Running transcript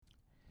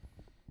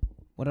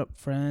What up,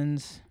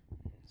 friends?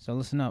 So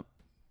listen up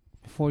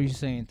before you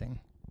say anything.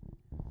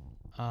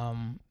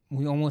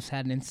 We almost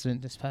had an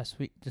incident this past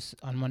week, just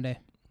on Monday.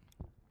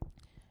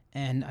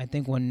 And I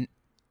think when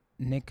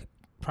Nick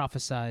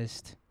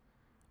prophesized,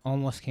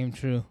 almost came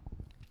true.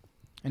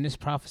 And this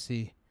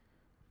prophecy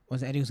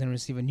was Eddie was going to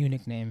receive a new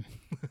nickname.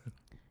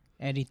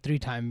 Eddie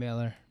 3-time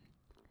bailer.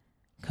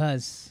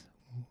 Because,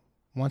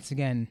 once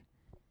again,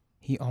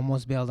 he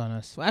almost bailed on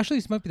us. Well, actually,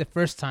 this might be the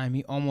first time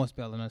he almost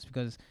bailed on us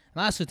because the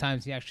last 2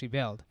 times he actually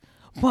bailed.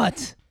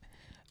 But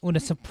with a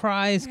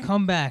surprise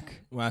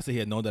comeback, When I say he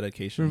had no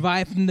dedication.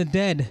 revived from the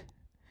dead,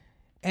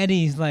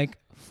 Eddie's like,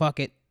 fuck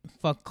it.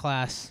 Fuck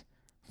class.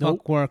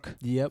 Nope. Fuck work.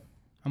 Yep.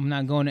 I'm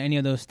not going to any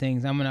of those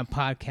things. I'm going to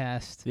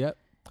podcast. Yep.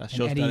 That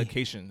shows Eddie-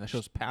 dedication. That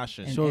shows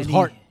passion. And Shows Eddie-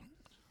 heart.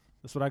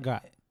 That's what I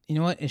got. You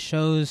know what? It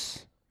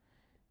shows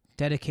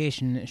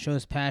dedication. It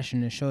shows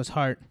passion. It shows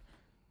heart.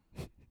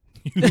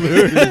 You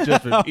literally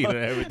just repeated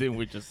everything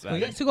we just Well, you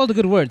said. guys took all the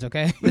good words,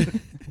 okay?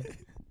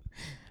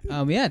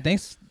 Yeah,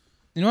 thanks.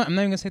 You know what? I'm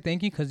not even going to say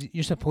thank you because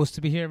you're supposed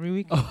to be here every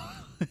week.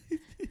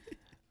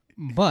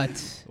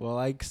 But Well,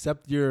 I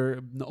accept your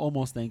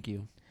almost thank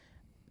you.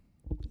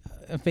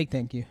 a fake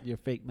thank you. Your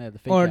fake, the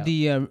fake Or out.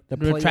 the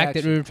play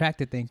action.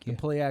 retracted thank The you.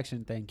 play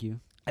action thank you.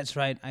 That's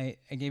right. I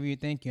gave you a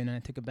thank you and then I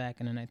took it back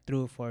and then I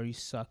threw it for you. You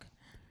suck.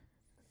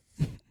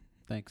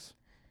 Thanks.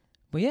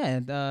 But yeah,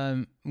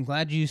 I'm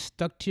glad you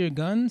stuck to your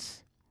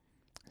guns,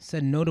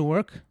 said no to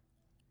work.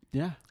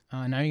 Yeah.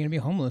 Now you're going to be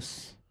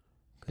homeless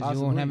because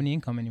you won't have Possibly. any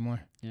income anymore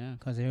Yeah.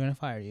 because they're going to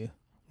fire you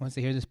once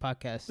they hear this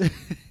podcast.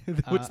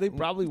 Which they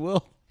probably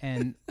will.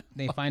 And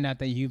they find out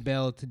that you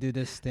bailed to do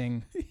this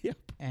thing. Yep.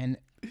 And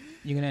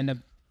you're going to end up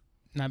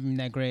not being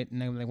that great.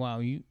 And they're like, wow,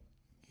 you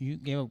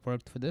gave up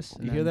work for this.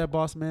 You hear that,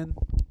 boss man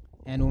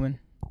And woman.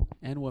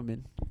 and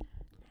woman?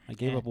 I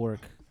gave And- up work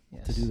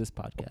Yes. to do this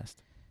podcast.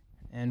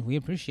 And we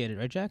appreciate it,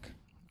 right, Jack?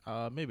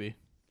 Maybe.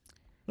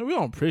 No, we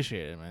don't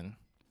appreciate it, man.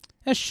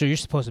 That's true. You're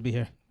supposed to be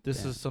here.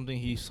 This Yeah. is something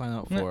he signed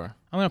up Yeah. for.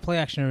 I'm going to play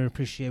action and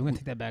appreciate it. We're going to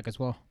take that back as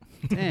well.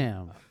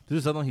 Damn. This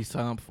is something he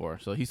signed up for,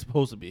 so he's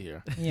supposed to be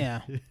here.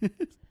 Yeah.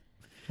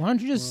 Why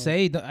don't you just Well-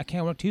 say that I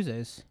can't work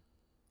Tuesdays?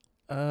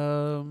 I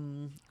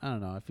don't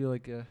know. I feel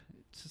like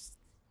it's just.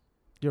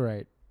 You're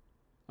right.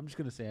 I'm just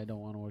gonna say I don't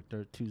want to work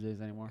there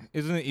Tuesdays anymore.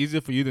 Isn't it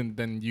easier for you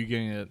than you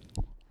getting a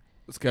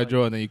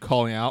schedule and then you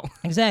calling out?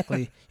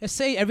 Exactly. Just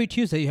say every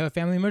Tuesday you have a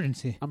family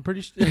emergency. I'm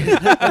pretty sure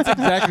that's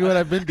exactly what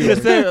I've been doing.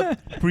 Just say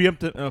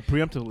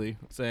preemptively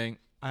saying,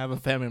 I have a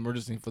family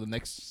emergency for the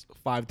next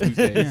 5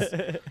 Tuesdays.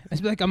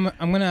 It's like I'm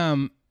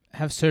gonna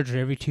have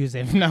surgery every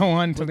Tuesday from now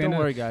on But till the don't end.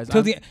 worry, guys.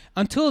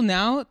 Until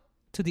now,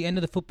 to the end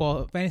of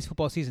the fantasy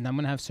football season, I'm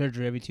gonna have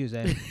surgery every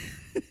Tuesday.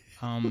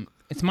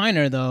 It's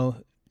minor though.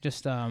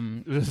 Just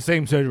It's the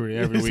same surgery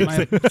every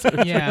it's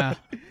week. yeah.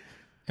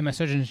 And my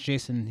surgeon is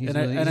Jason. He's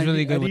I really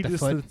need- good I with need the this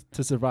foot.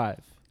 to survive.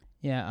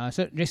 Yeah.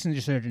 So Jason's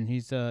your surgeon.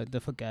 He's the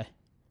foot guy.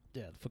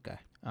 Yeah, the foot guy.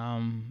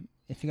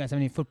 If you guys have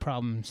any foot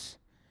problems,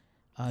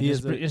 He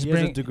just has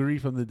bring. a degree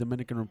from the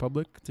Dominican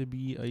Republic to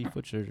be a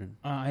foot surgeon.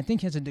 I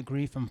think he has a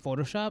degree from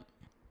Photoshop.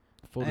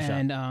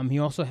 Photoshop. And he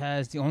also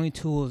has the only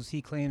tools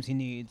he claims he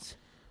needs,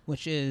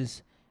 which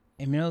is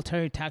a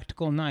military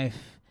tactical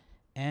knife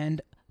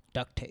and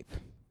duct tape.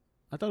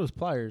 I thought it was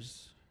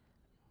pliers.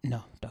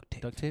 No, duct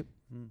tape. Duct tape.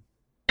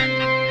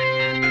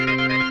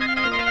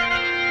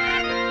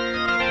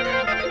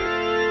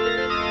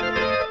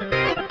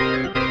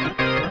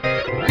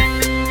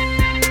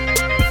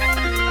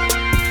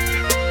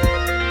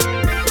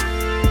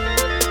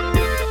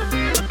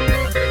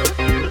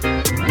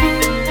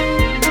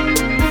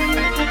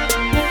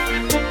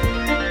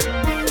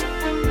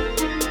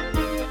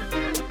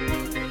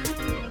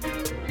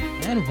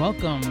 And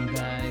welcome,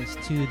 guys,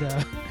 to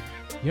the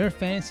Your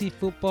Fantasy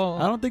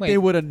Football. I don't think Wait, they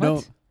would have what?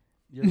 known.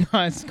 No,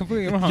 it's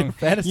completely wrong.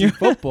 Fantasy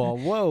football.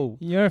 Whoa.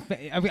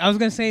 I was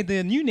gonna say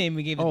the new name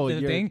we gave it Oh, the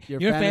thing.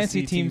 your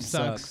fantasy team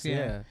sucks.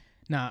 Yeah.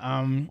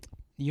 Nah,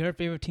 your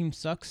favorite team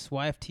sucks.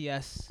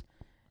 YFTS,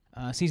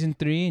 season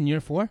 3 and year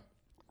 4.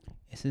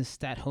 This is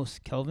stat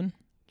host Kelvin.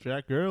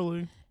 Jack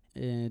Gurley.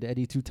 And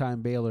Eddie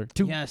 2-time Baylor.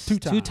 Yes,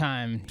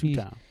 Two-time.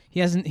 two-time. He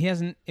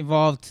hasn't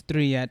evolved to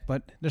 3 yet,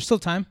 but there's still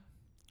time.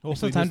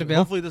 Hopefully, time to bail.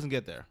 hopefully it doesn't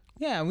get there.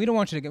 Yeah, we don't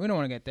want to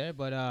get there,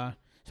 but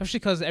especially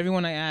because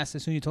everyone I asked,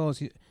 as soon as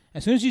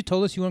you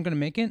told us you weren't gonna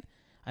make it,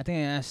 I think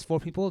I asked 4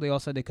 people. They all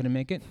said they couldn't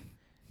make it.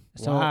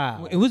 So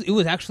Wow. it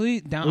was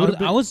actually down.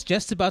 I was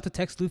just about to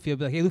text Lufia,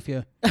 be like, "Hey,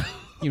 Lufia,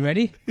 you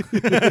ready?"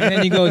 And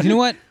then you go, "You know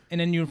what?" And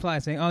then you reply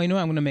saying, "Oh, you know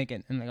what? I'm gonna make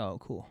it." And I'm like, "Oh,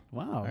 cool.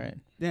 Wow. All right."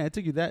 Yeah, it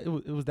took you that. It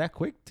was that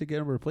quick to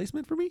get a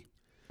replacement for me?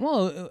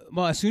 Well,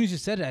 as soon as you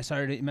said it, I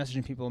started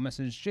messaging people.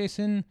 Messaged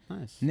Jason,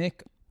 Nice.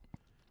 Nick.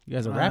 You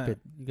guys are rapid.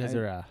 You guys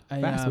are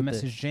fast with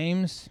messaged this.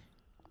 James.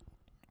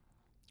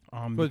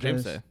 What did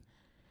James because say?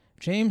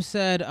 James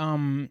said,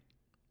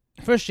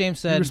 first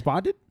James You said,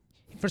 responded?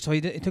 first of all,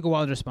 it took a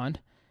while to respond.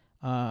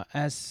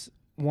 As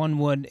one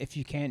would if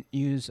you can't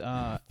use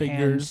Fingers.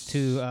 hands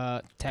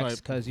to text Type.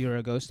 because you're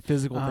a ghost.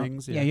 Physical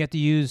things. Yeah, you have to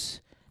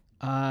use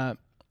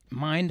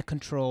mind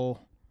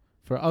control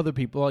for other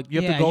people. Like you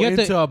have Yeah, to go you have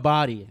to- into a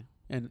body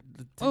and.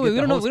 Oh, we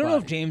don't know. We don't know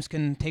if James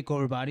can take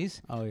over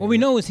bodies. Oh, yeah. What we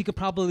know is he could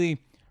probably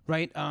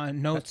write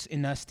notes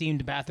in a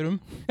steamed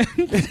bathroom.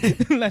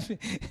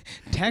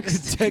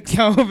 Text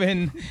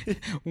Kelvin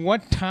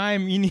what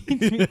time you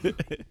need me.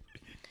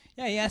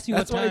 Yeah, he asked you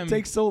That's what why time. it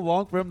takes so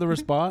long for him to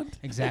respond.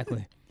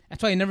 Exactly.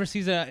 That's why he never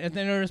sees a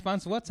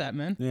response to WhatsApp,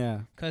 man.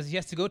 Yeah, Because he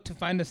has to go to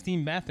find a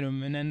steamed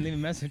bathroom and then leave a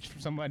message for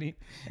somebody.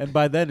 and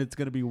by then it's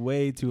gonna be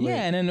way too late.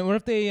 Yeah, and then what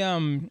if they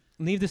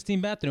leave the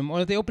steamed bathroom,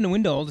 or if they open the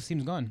window, all the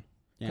steam's gone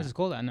because it's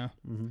cold out now.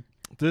 Mm-hmm.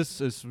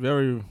 This is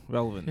very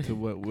relevant to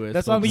what we're.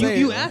 That's what I'm But saying.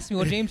 you asked me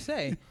what James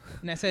say,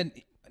 and I said,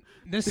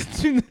 "This."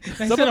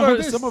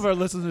 Some of our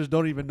listeners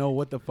don't even know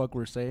what the fuck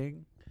we're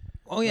saying.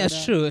 Oh yeah, right it's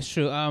now. true. It's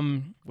true.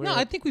 We're No,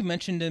 I think we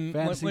mentioned him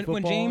Fantasy when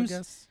football, I James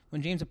guess.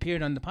 when James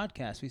appeared on the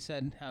podcast. We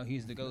said how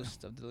he's the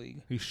ghost of the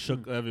league. He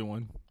shook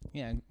everyone.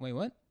 Yeah. Wait,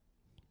 what?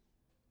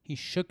 He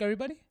shook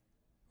everybody.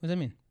 What does that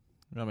mean?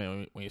 I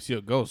mean, when you see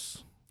a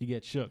ghost, You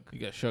get shook. you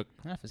get shook.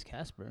 Not if it's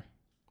Casper.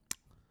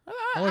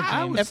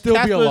 I would If still be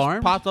Casper's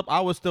alarmed. popped up,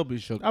 I would still be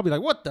shook. I'll be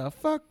like, "What the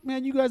fuck,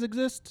 man? You guys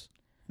exist?"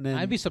 And then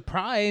I'd be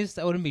surprised.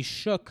 I wouldn't be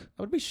shook.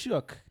 I would be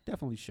shook.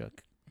 Definitely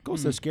shook.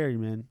 Ghosts are scary,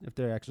 man. If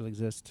they actually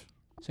exist,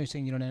 So you're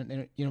saying you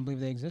don't believe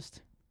they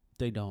exist?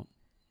 they don't.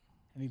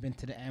 Have you been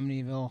to the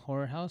Amityville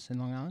Horror House in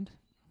Long Island?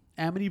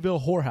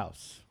 Amityville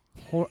Whorehouse.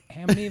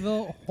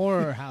 Amityville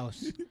Horror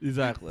House.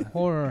 Exactly.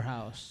 Horror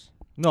House.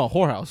 No,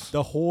 whorehouse.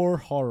 The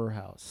Horror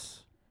House.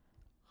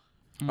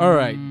 All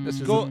right, Mm.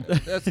 let's go.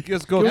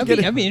 Let's go. That'd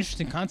be an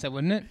interesting concept,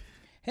 wouldn't it?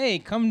 Hey,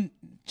 come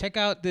check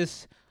out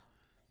this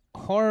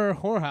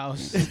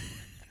whorehouse.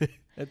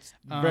 It's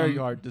very Um,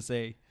 hard to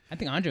say. I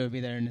think Andre would be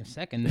there in a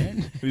second,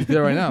 right? He's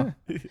there right now.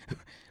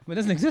 But it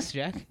doesn't exist,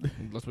 Jack.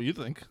 That's what you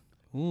think.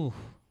 Ooh,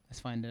 let's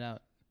find it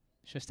out.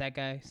 Should that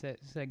guy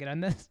say get on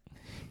this?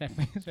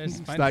 It's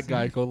that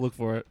guy. Go look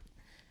for it.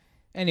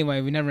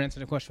 Anyway, we never answered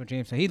the question with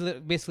James. So he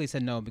basically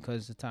said no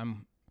because the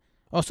time.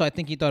 Also, I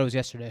think he thought it was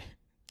yesterday.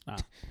 Ah.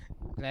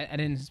 I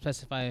didn't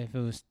specify if it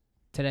was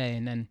today,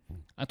 and then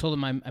I told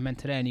him I meant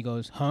today, and he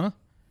goes, "Huh?"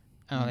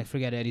 And I was like,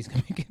 "Forget it, he's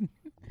gonna make it."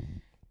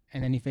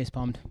 And then he face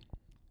palmed.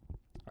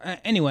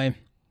 Anyway,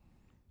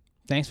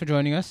 thanks for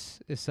joining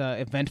us. This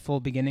eventful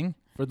beginning.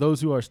 For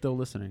those who are still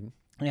listening,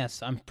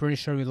 Yes, I'm pretty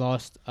sure we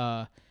lost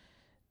 3.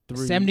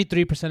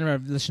 73% of our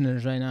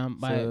listeners right now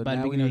by So the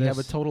now beginning we of have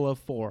a this. total of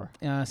 4.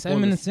 7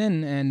 minutes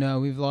in,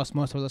 and we've lost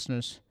most of our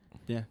listeners.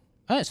 Yeah.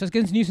 All right, so let's get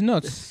into news and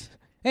notes.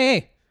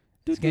 hey,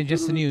 let's get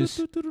just the news.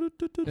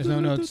 There's no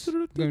notes.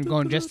 We're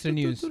going just to the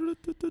news. All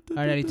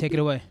right, Eddie, take it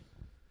away.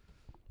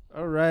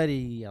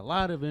 Alrighty, a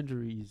lot of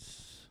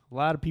injuries. A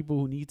lot of people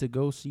who need to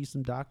go see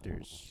some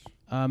doctors.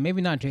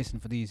 Maybe not Jason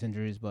for these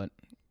injuries, but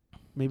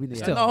Maybe they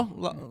Still. No,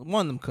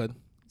 one of them could.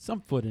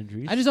 some foot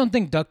injuries. I just don't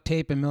think duct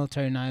tape and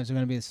military knives are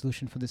going to be the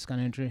solution for this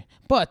kind of injury.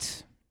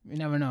 But you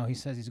never know. He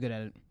says he's good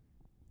at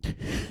it.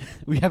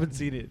 we haven't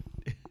seen it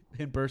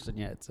in person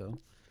yet, so.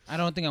 I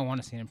don't think I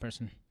want to see it in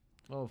person.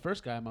 Well, the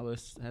first guy on my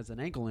list has an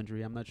ankle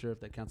injury. I'm not sure if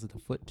that counts as a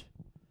foot.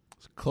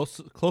 It's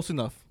close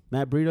enough.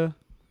 Matt Breida,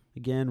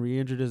 again,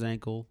 re-injured his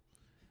ankle.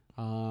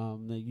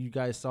 You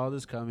guys saw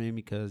this coming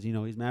because,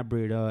 he's Matt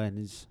Breida, and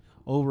his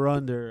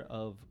over-under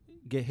of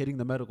hitting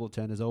the medical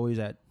tent is always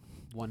at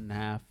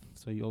 1.5.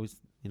 So you always,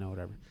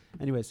 whatever.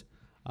 Anyways,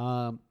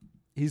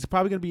 he's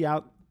probably going to be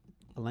out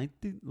a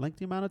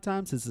lengthy amount of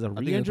time since it's a I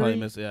think he'll probably re-injury.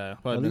 miss. Yeah,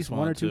 probably At miss least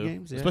one or two two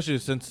games, yeah. Especially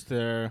since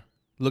they're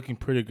looking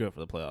pretty good for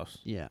the playoffs.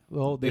 Yeah.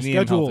 Well, They the need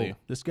him schedule healthy.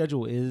 the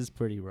schedule is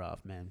pretty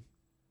rough, man.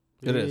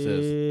 It is.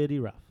 Pretty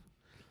rough.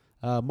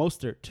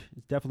 Mostert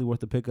is definitely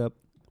worth the pickup.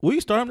 Will you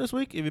start him this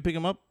week if you pick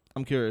him up?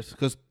 I'm curious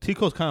because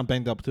Tico's kind of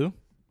banged up too.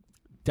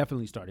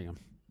 Definitely starting him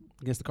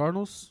against the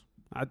Cardinals.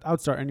 I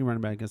would start any running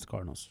back against the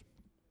Cardinals.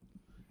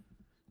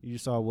 You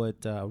saw what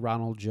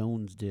Ronald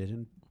Jones did,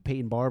 and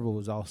Peyton Barber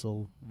was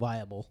also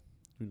viable.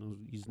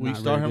 He's Will you not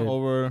start very him good.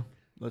 over?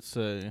 Let's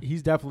say.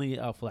 He's definitely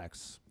a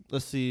flex.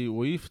 Let's see.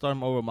 Will you start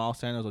him over Miles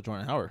Sanders or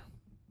Jordan Howard?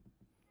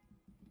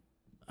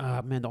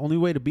 Man, the only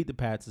way to beat the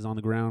Pats is on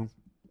the ground.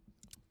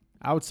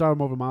 I would start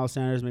him over Miles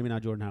Sanders, maybe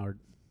not Jordan Howard.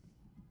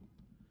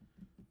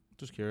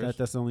 Just curious.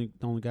 That's the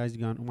only guys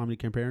you want me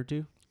to compare it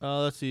to.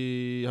 Let's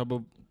see. How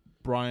about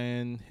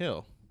Brian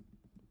Hill?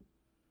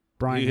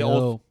 Brian He Hill.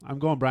 also- I'm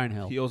going Brian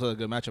Hill. He also had a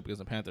good matchup against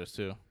the Panthers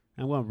too.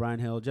 I'm going Brian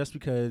Hill just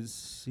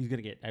because he's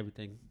gonna get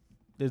everything.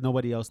 There's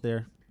nobody else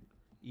there.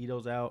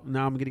 Ito's out.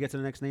 Now I'm gonna get to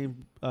the next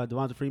name.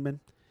 Devonta Freeman.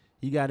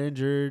 He got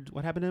injured.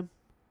 What happened to him?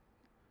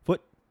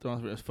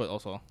 His foot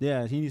also.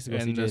 Yeah, he needs to go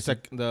see And Jason.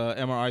 the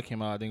MRI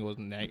came out. I think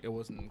it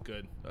wasn't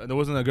good. There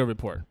wasn't a good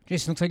report.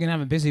 Jason, looks like you're going to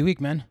have a busy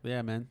week, man.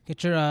 Yeah, man.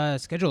 Get your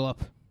schedule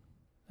up.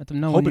 Let them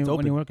know Hope when it's you're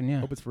open. working. Yeah,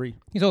 Hope it's free.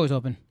 he's always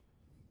open.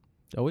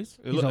 Always?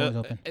 He's always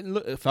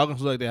open.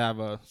 Falcons look like they have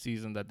a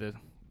season that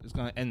it's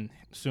gonna end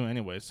soon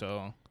anyway.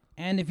 So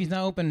And if he's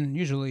not open,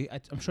 usually,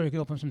 I'm sure he could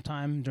open some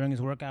time during his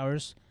work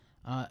hours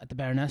at the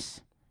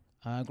Baroness.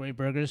 Great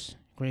burgers,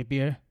 great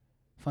beer,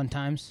 fun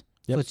times,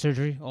 Yep. foot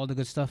surgery, all the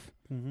good stuff.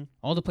 Mm-hmm.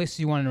 All the places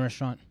you want in a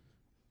restaurant.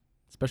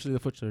 Especially the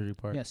foot surgery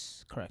part.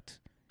 Yes, correct.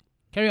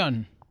 Carry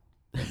on.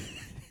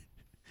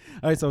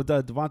 right, so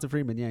Devonta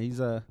Freeman, yeah, he's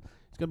gonna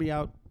be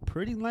out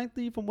pretty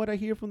lengthy from what I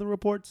hear from the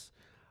reports.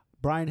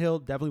 Brian Hill,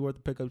 definitely worth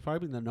the pickup.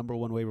 Probably the number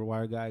one waiver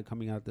wire guy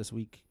coming out this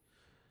week.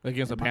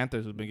 Against the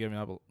Panthers, who've been giving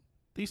up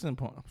decent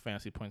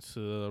fantasy points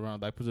to the running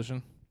back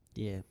position.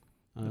 Yeah.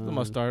 It's a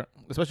must start,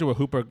 especially with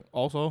Hooper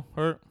also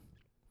hurt.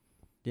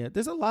 Yeah,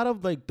 there's a lot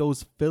of like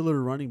those filler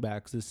running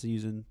backs this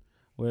season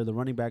where the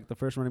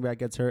first running back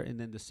gets hurt and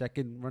then the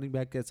second running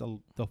back gets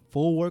the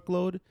full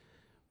workload,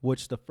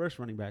 which the first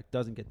running back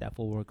doesn't get that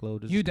full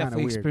workload. It's You kinda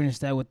definitely weird.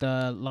 experienced that with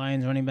the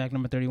Lions running back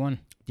number 31.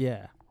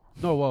 Yeah.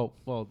 No,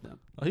 well,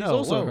 He's no,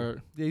 also whoa.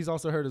 hurt. Yeah, he's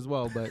also hurt as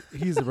well, but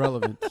he's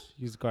irrelevant.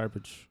 He's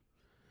garbage.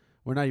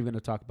 We're not even going to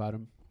talk about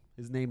him.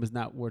 His name is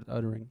not worth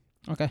uttering.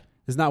 Okay.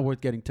 It's not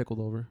worth getting tickled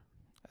over.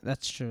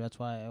 That's true. That's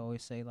why I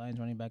always say Lions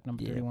running back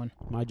number Yeah. 31.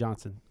 My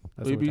Johnson.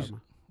 That's Will what we're you talking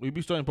about. We'd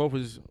be starting both of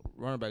his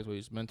running backs with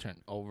his mentor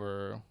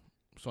over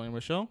Sony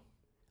Michelle.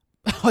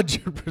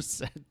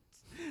 100%.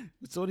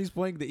 Sony's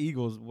playing the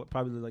Eagles,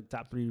 probably like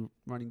top 3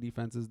 running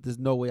defenses. There's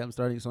no way I'm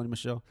starting Sony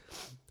Michelle.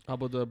 How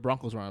about the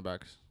Broncos running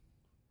backs?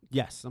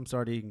 Yes, I'm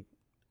starting.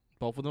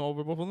 Both of them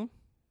over both of them?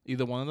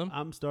 Either one of them?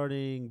 I'm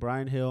starting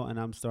Brian Hill, and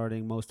I'm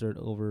starting Mostert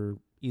over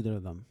either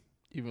of them.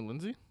 Even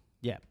Lindsey?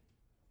 Yeah.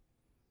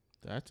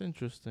 That's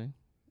interesting.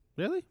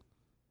 Really?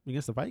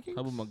 Against the Vikings?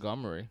 How about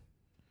Montgomery?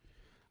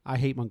 I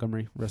hate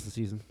Montgomery rest of the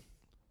season.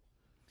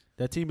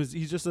 That team is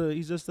he's just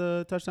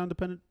a touchdown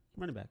dependent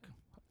running back.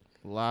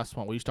 Last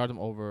one. Will you start him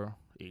over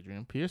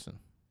Adrian Pearson?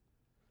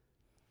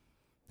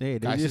 Hey,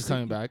 Guys, he's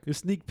coming back. You're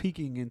sneak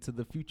peeking into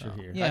the future Oh.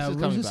 here. Yeah, That's just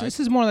coming back. this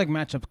is more like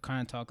matchup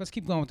kind of talk. Let's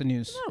keep going with the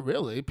news. Not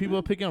really. People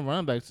are picking up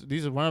running backs.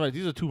 These are running backs.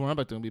 These are 2 running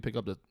backs that are going to be picked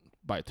up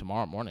by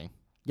tomorrow morning.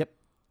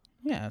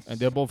 Yeah. And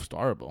they're both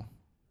startable.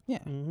 Yeah.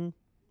 Mm-hmm.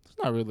 It's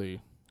not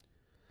really.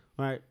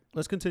 All right,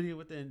 let's continue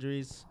with the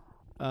injuries.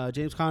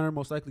 James Conner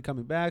most likely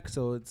coming back,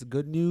 so it's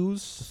good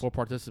news. Full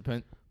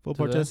participant. Full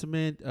today.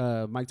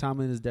 participant. Mike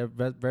Tomlin is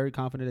very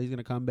confident that he's going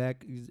to come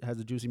back. He has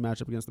a juicy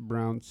matchup against the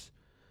Browns.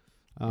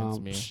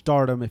 Against me.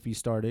 Start him if he's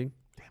starting.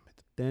 Damn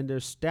it. Then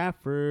there's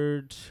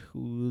Stafford,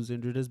 who's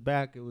injured his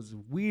back. It was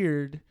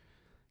weird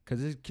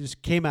because it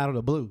just came out of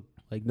the blue.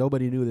 Like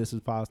nobody knew this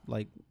was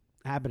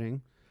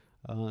happening.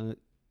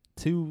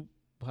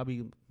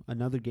 Probably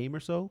another game or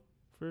so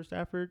for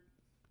Stafford.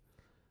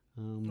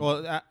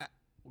 Well,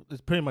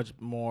 it's pretty much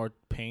more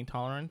pain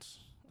tolerance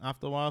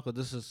after a while because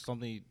this is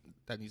something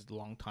that needs a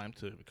long time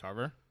to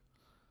recover.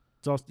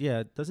 It's also,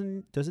 it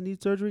doesn't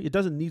need surgery. It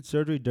doesn't need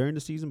surgery during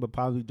the season, but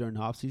probably during the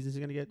off season he's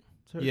gonna get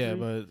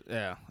surgery.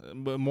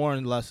 But more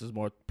and less is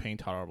more pain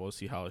tolerable.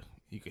 See how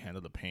he can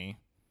handle the pain.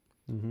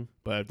 Mm-hmm.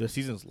 But if the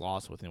season's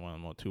lost within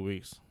 1 or 2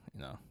 weeks,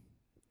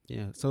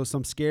 Yeah. So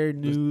some scary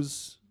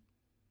news.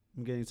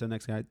 I'm getting to the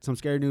next guy. Some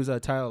scary news.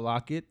 Tyler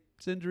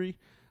Lockett's injury.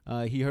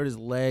 He hurt his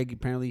leg.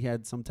 Apparently, he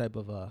had some type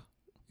of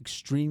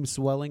extreme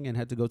swelling and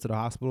had to go to the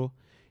hospital.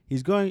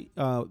 He's going.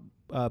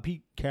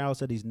 Pete Carroll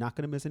said he's not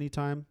going to miss any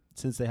time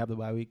since they have the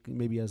bye week.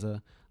 Maybe has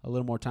a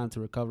little more time to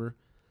recover,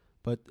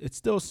 but it's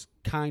still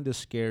kind of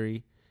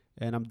scary.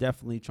 And I'm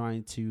definitely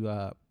trying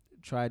to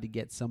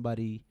get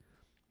somebody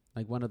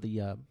like one of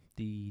the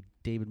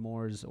David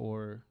Moores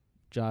or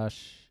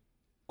Josh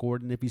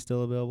Gordon if he's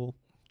still available.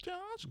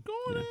 Josh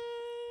Gordon. Yeah.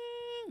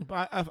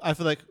 But I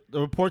feel like the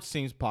report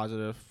seems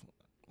positive.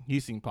 He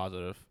seemed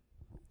positive.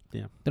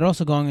 Yeah. They're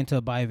also going into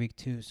a bye week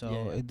too, so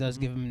Yeah. it does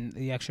give him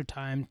the extra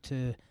time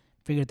to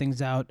figure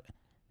things out.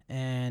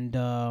 And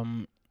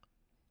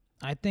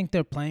I think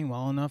they're playing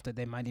well enough that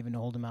they might even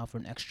hold him out for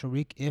an extra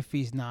week if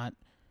he's not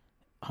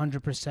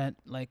 100%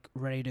 like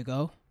ready to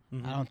go.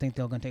 Mm-hmm. I don't think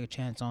they're going to take a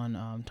chance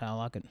on Tyler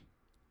Lockett.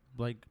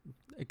 Like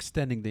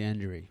extending the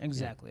injury.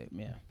 Exactly.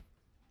 Yeah.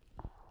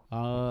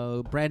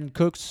 Brandon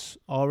Cooks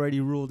already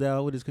ruled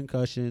out with his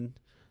concussion.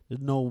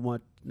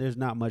 There's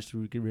not much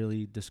we could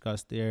really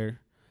discuss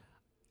there.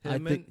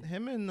 Him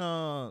and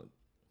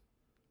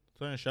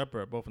Sterling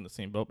Shepard are both in the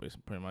same boat,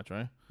 pretty much,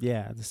 right?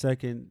 Yeah, the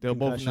second They're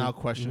both concussion. now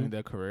questioning Mhm.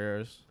 their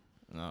careers.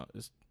 No,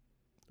 it's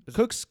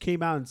Cooks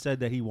came out and said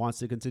that he wants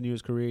to continue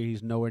his career.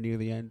 He's nowhere near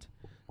the end.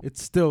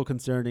 It's still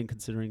concerning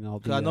considering all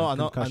the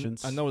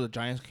concussions. I know the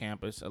Giants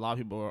campus. A lot of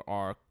people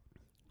are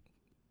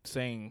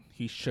saying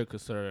he should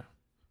consider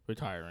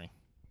retiring.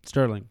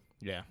 Sterling.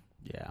 Yeah,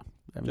 Yeah.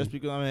 just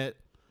because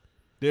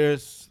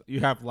you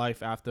have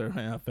life after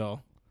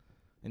NFL.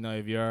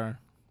 If you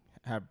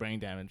have brain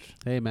damage,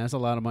 hey man, that's a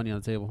lot of money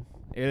on the table.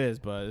 it is,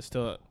 but it's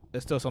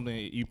still something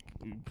that you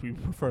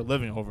prefer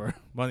living over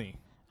money.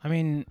 I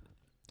mean,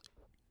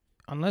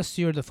 unless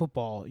you're the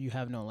football, you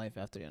have no life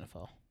after the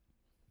NFL.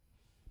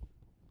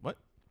 What?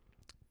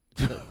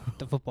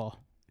 The football.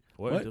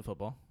 What What? is the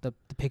football? The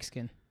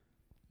pigskin.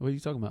 What are you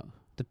talking about?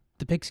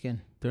 The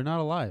pigskin. They're not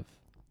alive.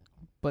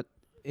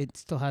 It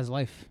still has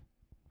life.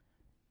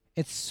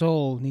 Its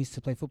soul needs to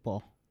play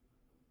football.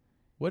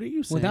 What are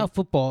you saying? Without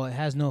football, it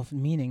has no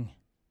meaning.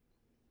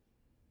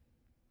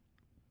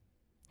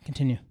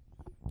 Continue.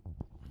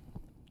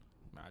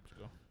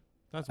 Magical.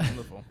 That's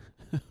wonderful.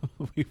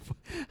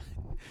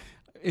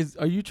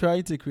 Are you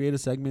trying to create a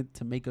segment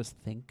to make us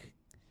think?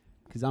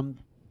 Because I'm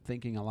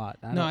thinking a lot.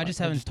 I just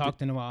haven't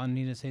talked in a while. I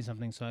need to say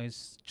something, so I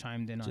just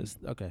chimed in on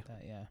okay.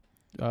 that.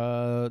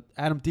 Yeah.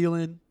 Adam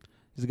Thielen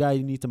is a guy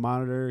you need to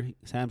monitor.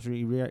 His hamstring,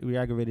 he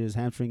re-aggravated his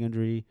hamstring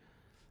injury.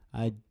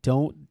 I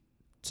don't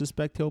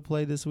suspect he'll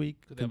play this week.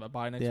 Could they have a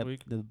bye next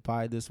week? The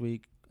bye this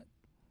week.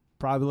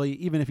 Probably,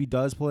 even if he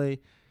does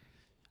play,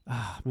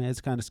 man,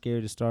 it's kind of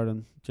scary to start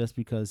him just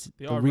because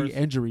the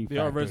re-injury factor.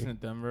 They are versus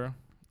Denver,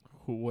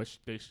 which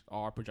they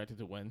are projected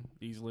to win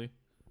easily.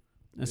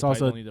 It's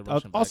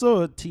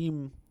also a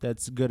team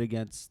that's good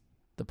against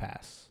the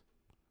pass.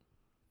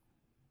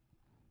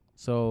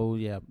 So,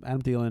 yeah,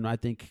 Adam Thielen, I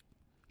think,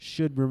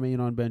 should remain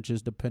on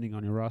benches depending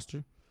on your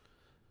roster.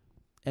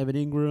 Evan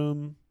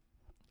Ingram,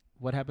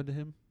 what happened to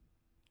him?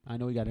 I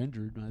know he got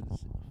injured. I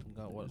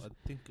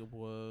think it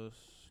was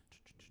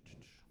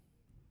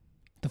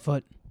the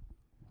foot.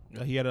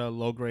 He had a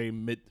low-grade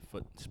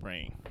mid-foot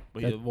sprain,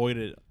 but he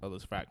avoided a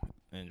sprain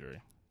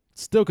injury.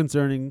 Still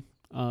concerning.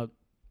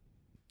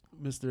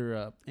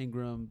 Mr.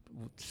 Ingram,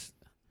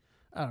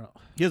 I don't know.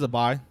 He has a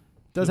bye.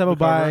 Does have a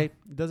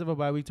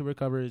bye week to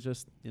recover. It's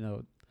just,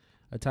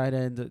 a tight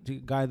end, a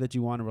guy that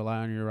you want to rely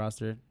on in your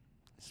roster.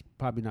 It's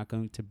probably not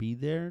going to be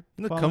there.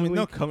 Coming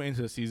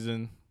into the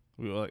season,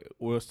 we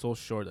were so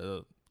short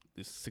of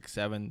these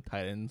 6-7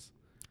 tight ends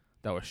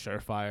that were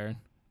surefire.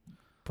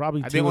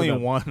 Probably I think only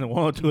one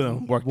or two of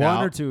them worked out.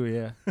 One or two,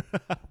 yeah.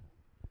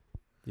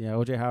 Yeah,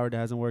 O.J. Howard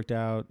hasn't worked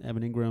out.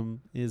 Evan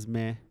Ingram is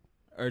meh.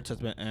 Ertz has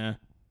been eh.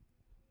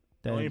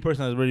 The only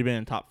person that's really been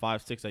in top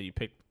 5, 6 that you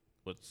picked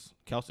was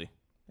Kelsey.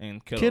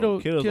 And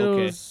Kittle's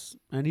okay.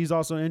 And he's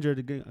also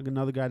injured.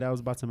 Another guy that I was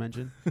about to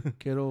mention.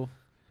 Kittle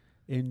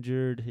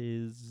injured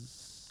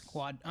his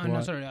quad.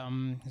 No, sorry.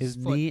 His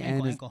foot, knee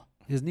ankle, and ankle.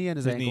 His knee and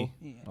his ankle.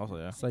 Yeah. Also,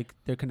 yeah. It's like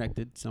they're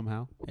connected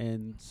somehow.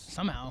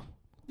 Somehow.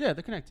 Yeah,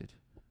 they're connected.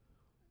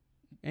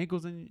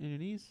 Ankles and your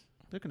knees,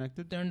 they're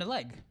connected. They're in the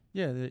leg.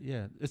 Yeah,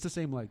 it's the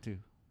same leg too.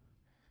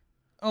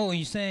 Oh,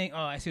 you're saying?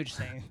 Oh, I see what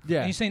you're saying.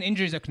 Yeah. You're saying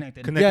injuries are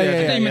connected. Yeah.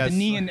 I thought you meant the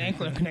knee and the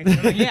ankle are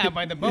connected. Like, yeah,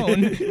 by the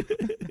bone.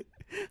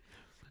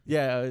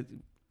 Yeah.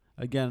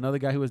 Again, another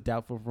guy who was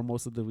doubtful for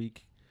most of the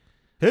week.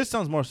 His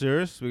sounds more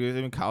serious because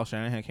even Kyle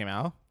Shanahan came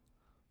out.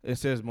 It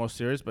says more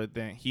serious, but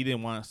then he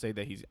didn't want to say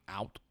that he's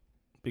out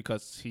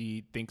because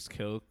he thinks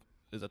Kittle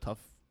is a tough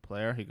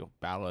player. He could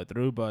battle it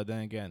through, but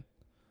then again.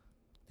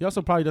 He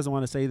also probably doesn't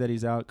want to say that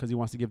he's out because he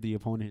wants to give the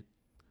opponent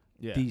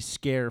the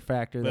scare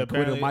factor that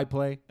Kittle might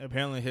play.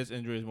 Apparently, his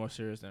injury is more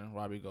serious than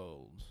Robbie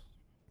Gould's.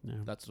 Yeah.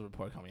 That's the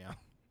report coming out.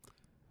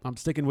 I'm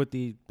sticking with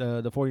the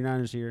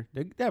 49ers here.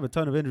 They have a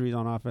ton of injuries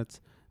on offense.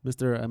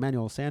 Mr.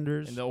 Emmanuel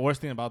Sanders. And the worst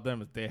thing about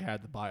them is they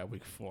had to bye a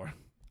week 4.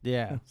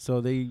 Yeah,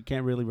 so they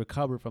can't really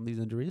recover from these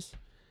injuries.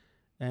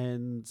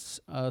 And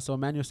so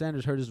Emmanuel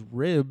Sanders hurt his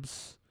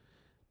ribs.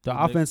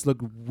 The offense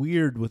looked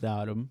weird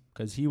without him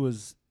because he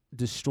was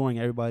destroying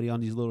everybody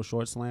on these little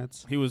short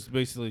slants. He was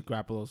basically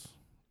Garoppolo's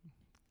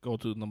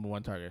go-to number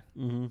 1 target.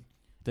 Mm-hmm.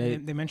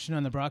 They mentioned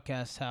on the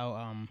broadcast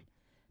how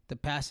the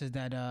passes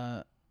that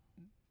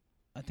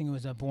I think it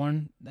was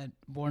Bourne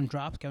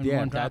dropped. Kevin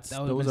Bourne dropped.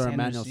 Those are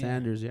Emmanuel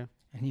Sanders, yeah.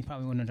 And he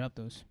probably wouldn't have dropped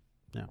those.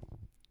 Yeah.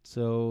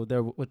 So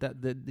there, with that,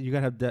 you're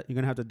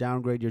gonna have to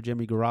downgrade your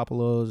Jimmy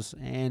Garoppolos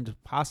and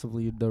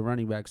possibly the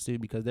running backs too,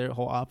 because their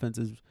whole offense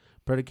is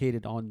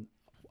predicated on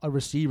a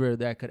receiver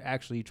that could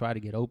actually try to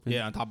get open.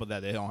 Yeah. On top of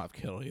that, they don't have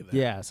Kittle either.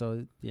 Yeah.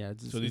 So yeah.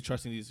 So they're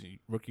trusting these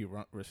rookie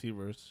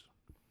receivers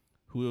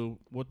who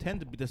will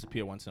tend to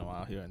disappear once in a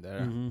while here and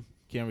there. Mm-hmm.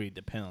 Can't really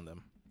depend on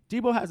them.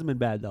 Debo hasn't been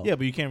bad though. Yeah,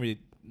 but you can't really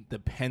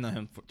depend on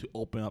him to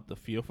open up the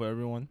field for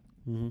everyone.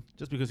 Mm-hmm.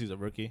 Just because he's a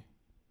rookie.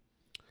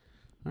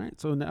 All right,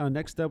 so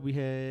next up we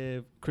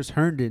have Chris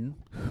Herndon.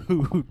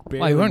 Who you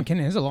weren't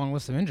kidding. There's a long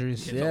list of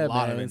injuries. Yeah,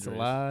 it's a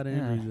lot of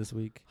injuries this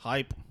week.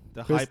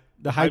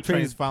 The hype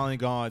train is finally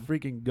gone.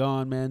 Freaking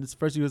gone, man.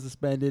 First he was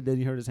suspended, then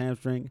he hurt his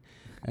hamstring,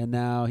 and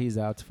now he's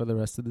out for the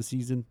rest of the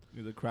season.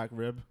 With a cracked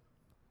rib.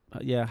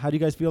 Yeah, how do you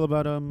guys feel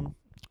about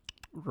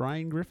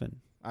Ryan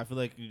Griffin? I feel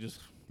like you just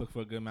look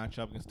for a good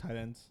matchup against tight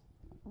ends.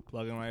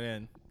 Plug him right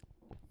in.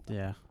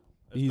 Yeah.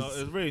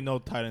 There's really no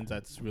tight ends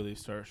that's really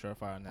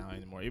surefire now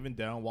anymore. Even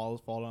Darren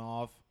Waller's falling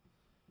off.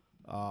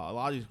 A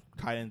lot of these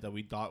tight ends that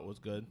we thought was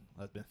good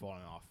has been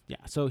falling off. Yeah,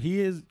 so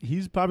he's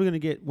probably going to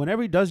get,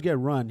 whenever he does get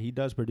run, he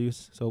does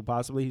produce. So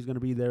possibly he's going to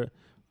be their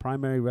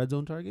primary red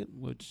zone target,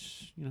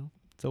 which,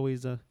 it's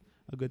always a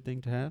good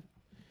thing to have.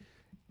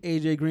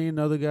 AJ Green,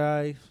 another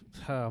guy.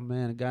 Oh,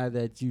 man, a guy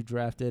that you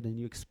drafted and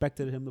you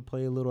expected him to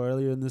play a little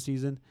earlier in the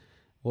season.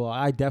 Well,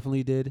 I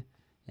definitely did.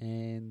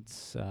 And,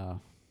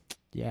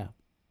 yeah.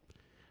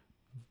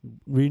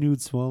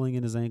 Renewed swelling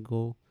in his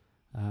ankle.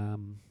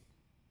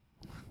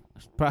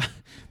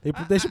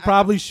 They should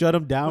probably shut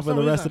him down for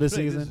the rest of the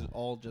season. This is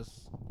all just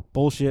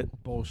bullshit.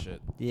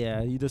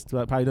 Yeah, he just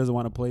probably doesn't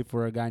want to play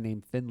for a guy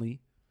named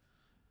Finley.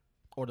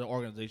 Or the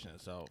organization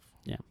itself.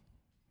 Yeah.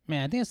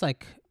 Man, I think it's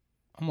like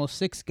almost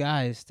 6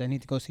 guys that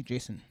need to go see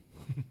Jason.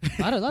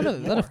 a lot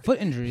of foot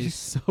injuries. He's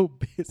so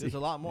busy. There's a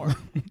lot more.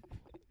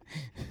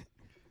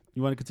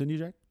 You want to continue,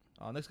 Jack?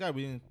 Next guy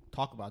we didn't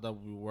talk about that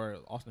we were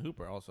Austin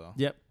Hooper also.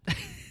 Yep.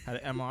 had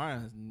an MRI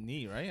on his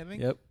knee, right? I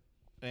think. Yep.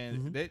 And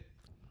Mhm. they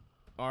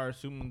are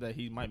assuming that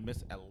he might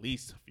miss at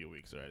least a few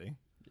weeks already.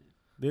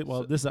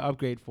 Well, So- this is an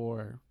upgrade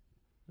for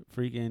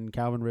freaking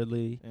Calvin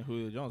Ridley. And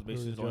Julio Jones,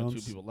 basically, Julio there's only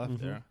Jones. two people left Mhm.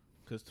 there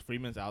because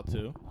Freeman's out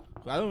too.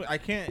 I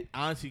can't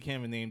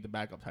even name the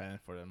backup tight end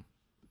for them.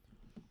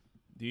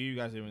 Do you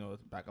guys even know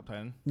the backup tight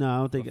end? No, I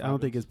don't The think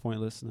Falcons? it's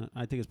pointless. No,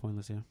 I think it's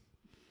pointless. Yeah.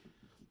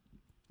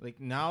 Like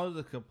now is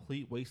a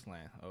complete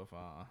wasteland of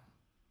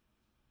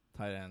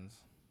tight ends.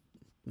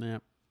 Yeah.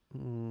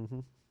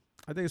 Hmm.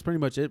 I think it's pretty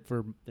much it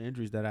for the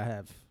injuries that I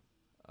have.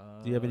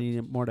 Do you have any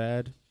more to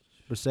add?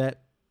 Brissett.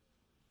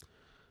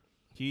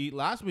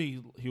 Last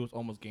week he was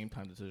almost game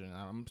time decision.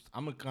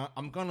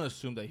 I'm gonna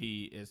assume that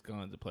he is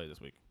going to play this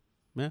week.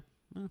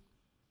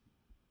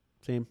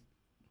 Same.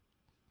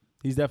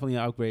 He's definitely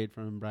an upgrade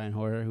from Brian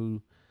Hoyer,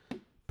 who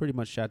pretty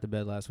much shot the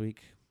bed last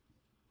week.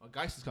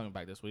 Geist is coming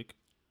back this week.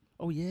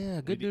 Oh yeah,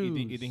 good you,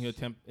 news. You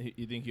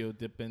think he'll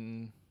dip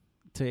in?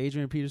 To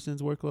Adrian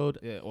Peterson's workload?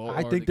 Yeah,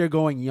 I think they're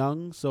going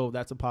young, so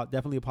that's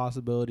definitely a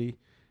possibility.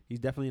 He's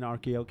definitely an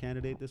RKO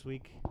candidate this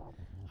week.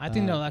 I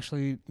think they'll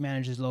actually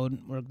manage his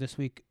load work this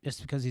week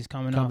just because he's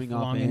coming off a an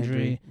long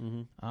injury.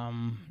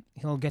 Mm-hmm.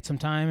 He'll get some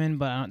time in,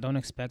 but I don't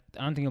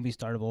think he'll be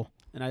startable.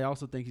 And I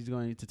also think he's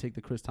going to take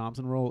the Chris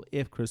Thompson role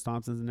if Chris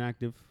Thompson's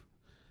inactive.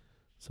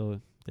 So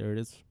there it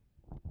is.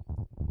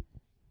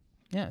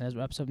 Yeah, that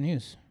wraps up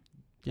news.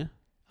 Yeah.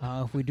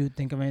 If we do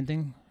think of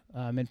anything,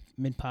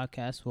 mid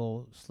podcast,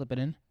 we'll slip it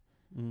in.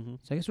 Mm-hmm.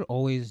 So I guess we're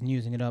always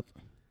newsing it up.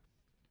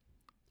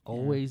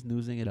 Always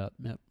newsing it up.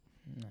 Yep.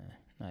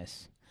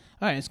 Nice.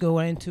 All right, let's go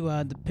right into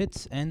the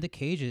pits and the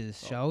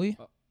cages, shall we?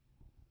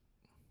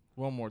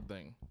 One more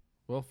thing.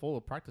 Will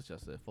Fuller practiced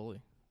yesterday fully.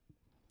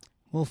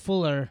 Will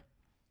Fuller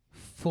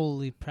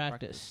fully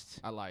practiced.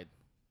 I lied.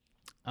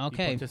 He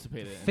Okay.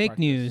 participated in Fake practice.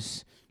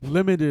 news.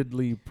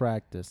 Limitedly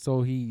practiced,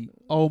 so he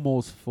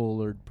almost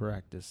fullered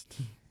practiced.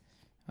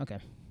 Okay.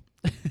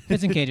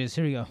 Pits and cages.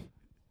 Here we go.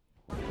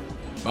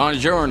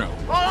 Buongiorno.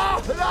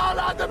 Oh, no,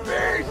 not the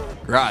beast!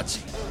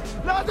 Grazie.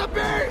 Not the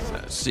beast!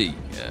 Sì,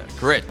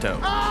 corretto.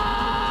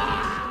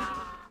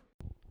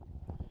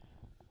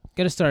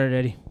 Get us started,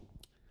 Eddie.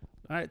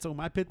 All right, so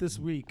my pit this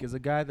week is a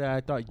guy that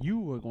I thought you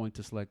were going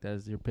to select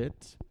as your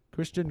pit.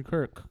 Christian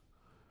Kirk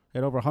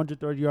had over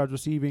 130 yards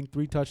receiving,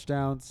 3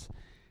 touchdowns.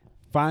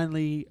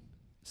 Finally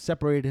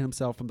separated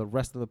himself from the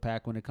rest of the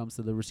pack when it comes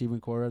to the receiving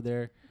core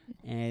there.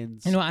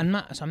 And You know, I'm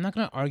not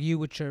going to argue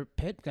with your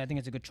pit. 'Cause I think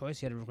it's a good choice.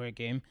 He had a great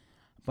game.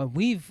 But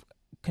we've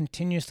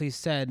continuously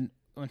said,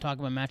 when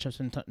talking about matchups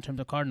in terms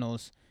of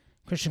Cardinals,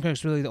 Christian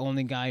Kirk's really the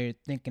only guy you're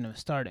thinking of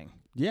starting.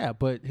 yeah,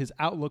 but his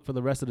outlook for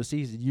the rest of the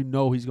season, you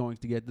know he's going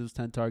to get those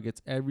 10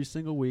 targets every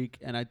single week.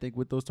 And I think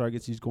with those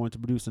targets, he's going to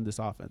produce in this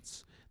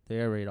offense, the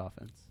air raid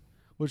offense,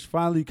 which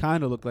finally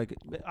kind of looked like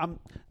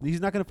he's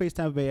not going to face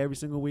Tampa Bay every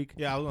single week.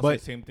 Yeah, I was going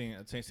to say same thing.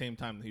 At the same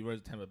time, he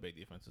was the Tampa Bay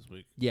defense this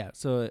week. Yeah,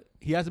 so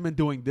he hasn't been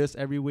doing this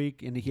every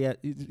week, and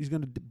he's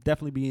going to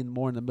definitely be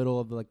more in the middle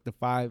of like the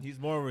 5 He's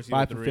more of a receiver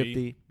 5 to 3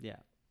 50. Yeah,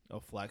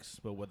 of flex,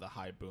 but with a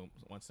high boom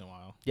once in a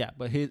while. yeah,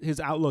 but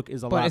his outlook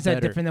is a lot But is that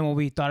better. different than what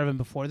we thought of him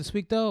before this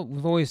week, though?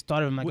 We've always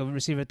thought of him like a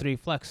receiver 3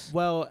 flex.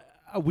 Well,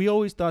 we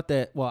always thought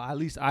that. Well, at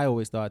least I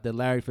always thought that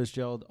Larry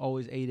Fitzgerald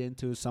always ate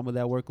into some of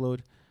that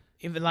workload.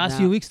 In the last Nah.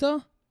 few weeks,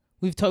 though,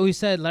 we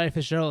said Larry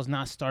Fitzgerald is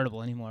not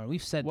startable anymore.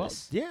 We've said Well,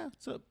 this. yeah.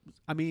 So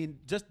I mean,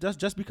 just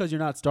because you're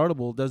not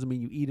startable doesn't mean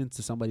you eat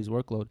into somebody's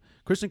workload.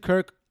 Christian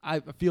Kirk, I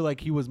feel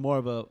like he was more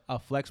of a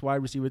flex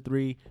wide receiver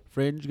 3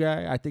 fringe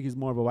guy. I think he's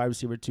more of a wide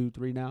receiver 2,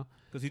 3 now.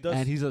 Because he does.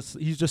 And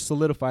he's just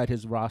solidified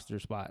his roster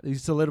spot.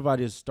 He's solidified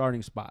his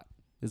starting spot,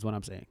 is what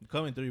I'm saying.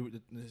 coming through.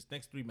 His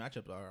next 3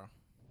 matchups are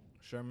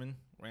Sherman,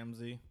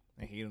 Ramsey,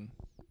 and Hayden.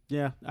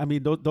 Yeah, I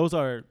mean those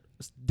are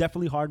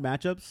definitely hard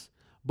matchups,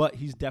 but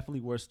he's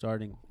definitely worth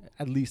starting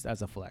at least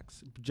as a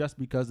flex, just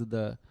because of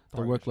the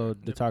Target workload,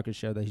 share. the Yep. target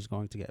share that he's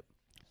going to get.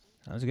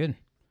 Sounds good.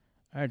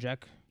 All right,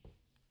 Jack.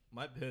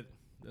 My pit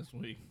this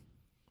week.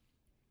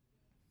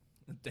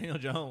 Daniel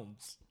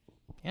Jones.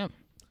 Yep.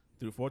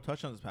 Threw 4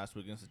 touchdowns this past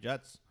week against the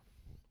Jets.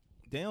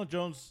 Daniel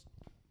Jones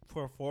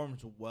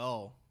performs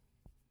well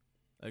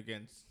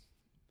against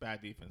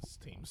bad defense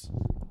teams,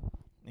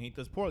 and he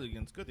does poorly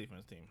against good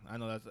defense team. I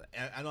know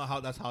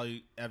that's how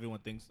everyone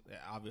thinks.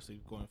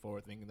 Obviously, going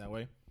forward, thinking that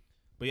way.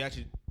 But he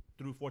actually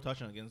threw 4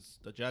 touchdowns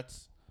against the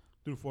Jets.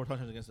 Threw 4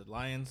 touchdowns against the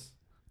Lions.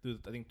 Threw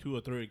I think 2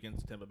 or 3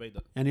 against Tampa Bay.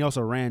 And he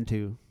also ran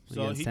too.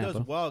 So against he Tampa.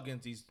 does well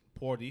against these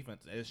poor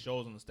defenses. It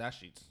shows on the stat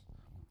sheets.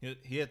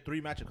 He had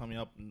 3 matchups coming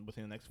up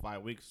within the next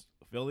 5 weeks: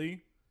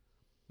 Philly,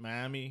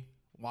 Miami,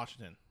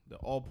 Washington. They're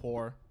all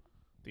poor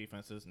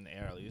defenses in the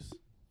air, at least.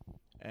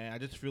 And I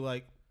just feel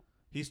like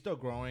he's still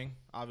growing.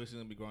 Obviously,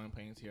 gonna be growing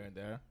pains here and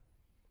there.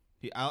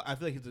 I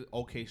feel like he's an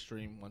okay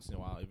stream once in a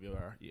while if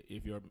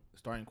you're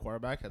starting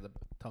quarterback has a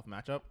tough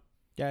matchup.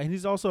 Yeah, and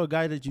he's also a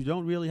guy that you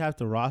don't really have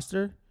to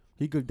roster.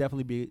 He could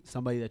definitely be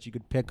somebody that you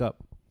could pick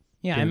up.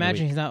 Yeah, I During the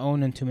imagine week. he's not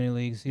owned in too many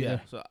leagues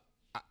either. Yeah. So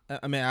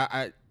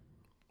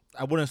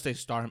I wouldn't say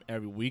start him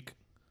every week,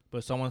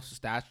 but someone to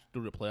stash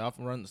through the playoff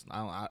runs,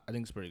 I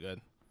think it's pretty good.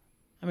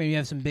 I mean, you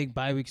have some big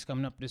bye weeks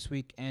coming up this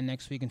week and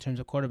next week in terms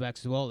of quarterbacks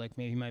as well. Like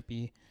maybe he might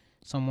be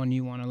someone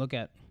you want to look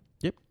at.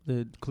 Yep,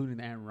 including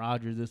Aaron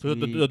Rodgers this The,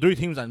 week. the three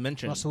teams I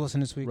mentioned, Russell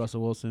Wilson this week.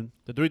 Russell Wilson.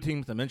 the three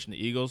teams I mentioned,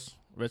 the Eagles,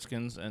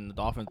 Redskins, and the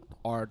Dolphins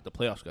are the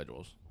playoff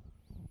schedules.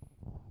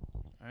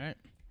 All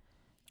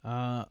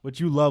right. Which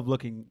you love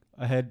looking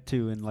ahead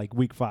to in like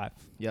week 5.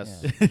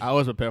 Yes, I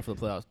always prepare for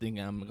the playoffs,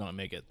 thinking I'm gonna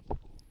make it,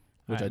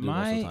 which I do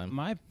most of the time.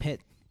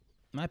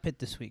 My pit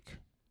this week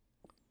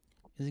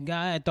is a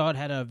guy I thought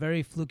had a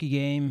very fluky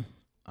game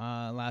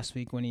last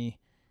week when he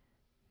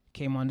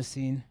came on the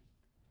scene.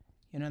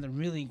 Another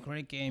really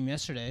great game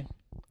yesterday,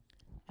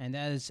 and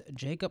that is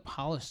Jacob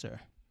Hollister,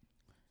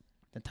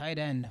 the tight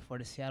end for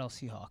the Seattle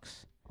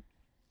Seahawks.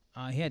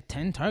 He had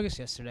 10 targets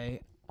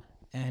yesterday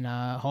and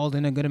hauled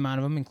in a good amount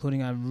of them,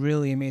 including a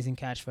really amazing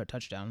catch for a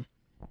touchdown.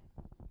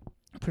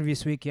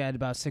 Previous week, he had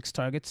about 6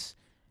 targets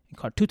and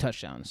caught 2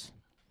 touchdowns.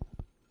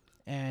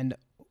 And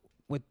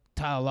with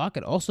Tyler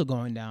Lockett also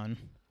going down,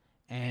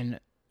 and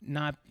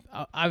not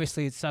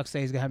obviously it sucks that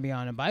he's going to be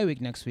on a bye week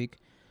next week,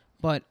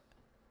 but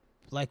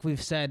like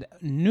we've said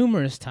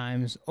numerous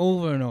times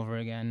over and over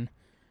again,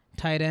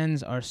 tight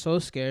ends are so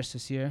scarce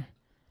this year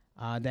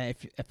that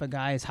if a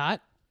guy is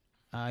hot,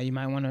 you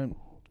might want to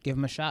give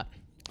him a shot.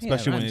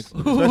 Especially when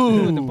especially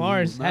with the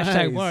bars, nice.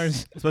 hashtag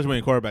bars. Especially when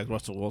your quarterback's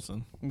Russell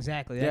Wilson.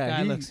 Exactly. That Yeah,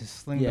 guy he- likes to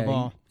sling the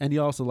ball. And he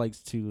also likes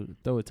to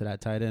throw it to that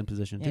tight end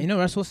position. Yeah, too. you know,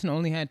 Russ Wilson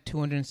only had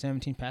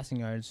 217 passing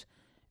yards,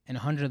 and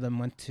 100 of them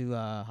went to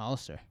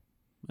Hollister.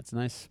 That's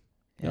nice.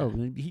 Yeah.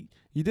 Yo,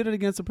 he did it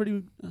against a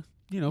pretty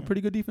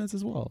pretty good defense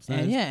as well. So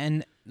And it's-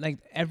 and like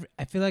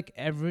I feel like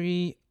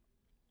the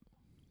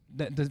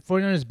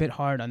 49ers is a bit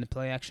hard on the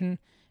play action,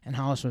 and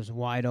Hollister was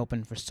wide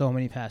open for so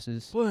many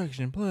passes. Play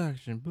action.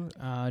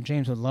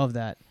 James would love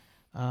that.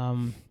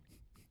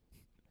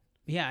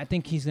 Yeah, I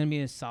think he's going to be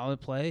a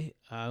solid play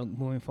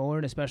moving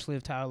forward, especially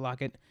if Tyler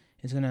Lockett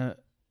is going to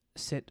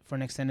sit for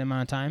an extended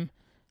amount of time.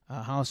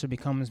 Hollister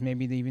becomes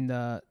maybe even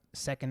the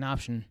second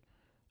option.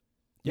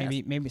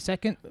 Yes. Maybe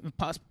second,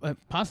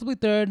 possibly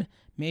third,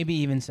 maybe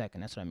even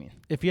second. That's what I mean.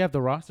 if you have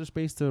the roster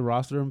space to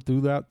roster him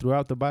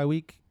throughout the bye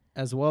week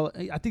as well,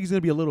 I think he's going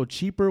to be a little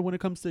cheaper when it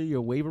comes to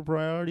your waiver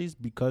priorities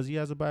because he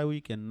has a bye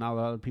week and not a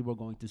lot of people are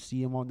going to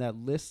see him on that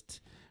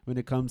list when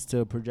it comes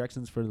to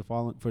projections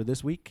for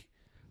this week.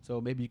 So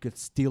maybe you could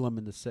steal him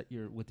in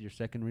with your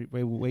second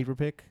waiver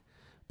pick,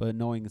 but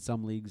knowing in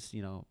some leagues, it's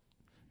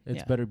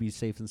Yeah. better be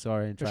safe than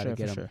sorry and For try sure, to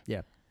get for him. sure.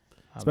 Yeah,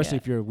 especially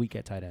Yeah, if you're weak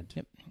at tight end.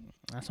 Yep.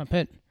 That's my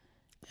pit.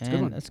 a good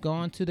And one. let's go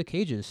on to the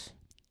cages.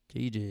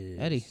 Cages.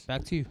 Eddie,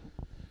 back to you.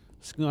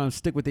 Just gonna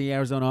stick with the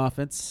Arizona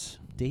offense.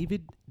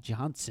 David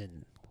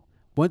Johnson.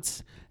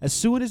 As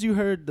soon as you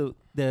heard the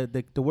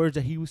words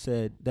that he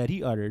said that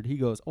he uttered, he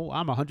goes, "Oh,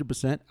 I'm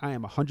 100%. I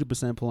am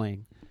 100%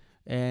 playing."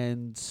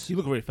 And He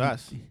looked very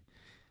fast.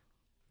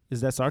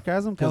 is that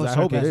sarcasm? That Because was I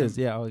hope it sarcasm. is.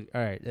 Yeah. All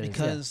right. it is, yeah.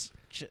 Because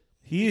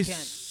He's can't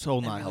so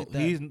not emulate healthy.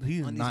 that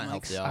He's on these not mics.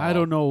 healthy. At I all.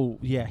 don't know.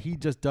 Yeah, he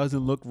just doesn't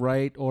look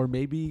right, or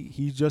maybe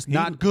he's just He-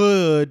 not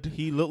good.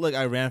 He looked like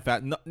I ran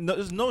fast. No,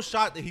 there's no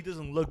shot that he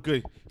doesn't look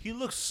good. He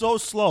looks so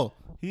slow.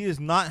 He is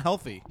not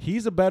healthy.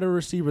 He's a better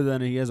receiver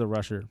than he is a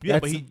rusher. Yeah,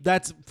 that's, but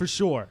that's for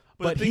sure.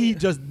 But But the thing he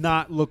is- does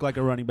not look like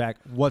a running back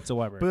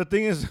whatsoever. But the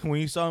thing is,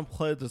 when you saw him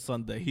play this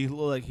Sunday, he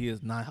looked like he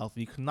is not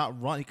healthy. He could not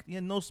run. He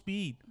had no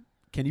speed.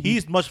 can he? Be,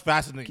 He's much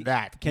faster than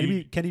that. Can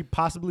he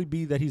possibly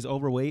be that he's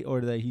overweight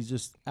or that he's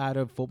just out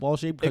of football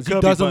shape? Because It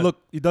could be,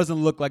 he doesn't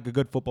look like a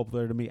good football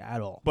player to me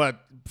at all. But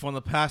from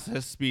the past,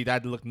 his speed,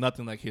 that looked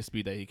nothing like his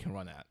speed that he can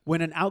run at.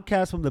 When an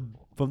outcast from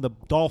the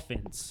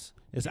Dolphins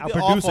is He out did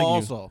producing awful you,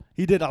 also.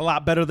 he did a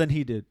lot better than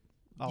he did.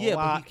 A But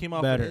lot he came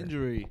off better. an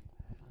injury.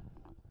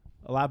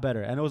 A lot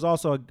better, and it was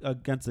also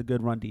against a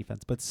good run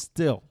defense. But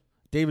still,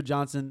 David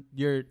Johnson,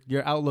 your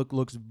outlook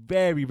looks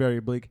very, very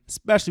bleak,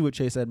 especially with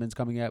Chase Edmonds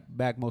coming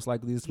back most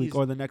likely this week He's-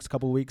 or the next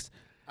couple of weeks.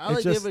 I It's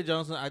like just- David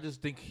Johnson. I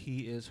just think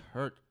he is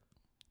hurt.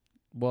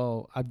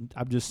 Well,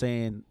 I'm just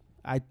saying,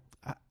 I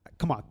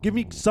come on, give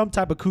me some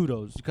type of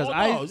kudos because Oh,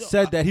 I no,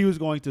 said that he was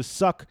going to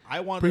suck. I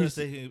wanted Pretty to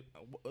say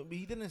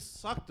he didn't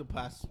suck the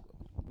past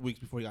weeks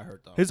before he got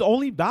hurt, though. His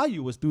only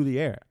value was through the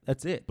air.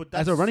 That's it. But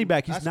As a running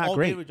back, he's that's not all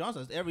great. David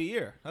Johnson. That's every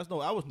year. That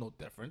was no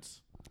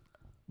difference.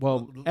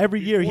 Well, L-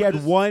 every year he before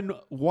had this-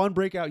 one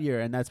breakout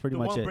year, and that's pretty The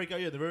much one it. breakout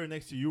year, the very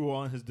next year, you were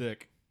on his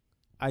dick.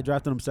 I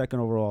drafted him second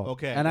overall.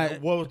 Okay. and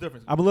what was the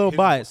difference? I'm a little His-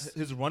 biased.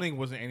 His running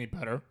wasn't any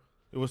better.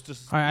 It was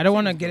just. all right, I don't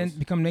want to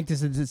skills. make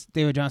this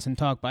David Johnson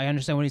talk, but I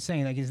understand what he's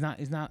saying. Like he's not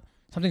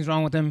something's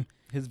wrong with him.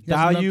 His He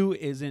doesn't look- value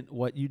isn't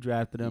what you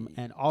drafted him,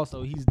 and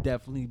also he's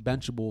definitely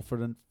benchable for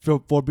the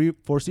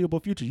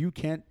foreseeable future. You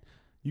can't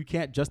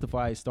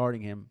justify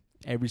starting him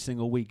every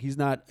single week. He's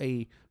not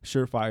a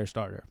surefire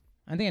starter.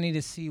 I think I need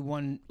to see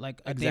one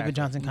like a Exactly. David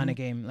Johnson kind of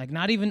game. Like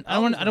not even I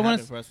don't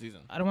want to for us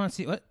season. I don't want to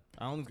see what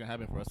I don't think it's gonna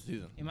happen for us this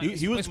season. it might,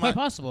 He was it's my, quite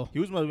possible. he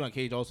was my on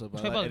Cage also, It's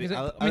but quite possible, Eddie,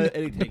 because, I I mean,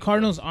 Eddie the take it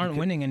Cardinals first. aren't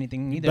winning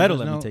anything either. Better There's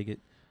let me no- take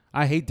it.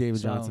 I hate David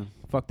So- Johnson.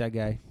 Fuck that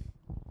guy.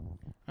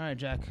 All right,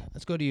 Jack,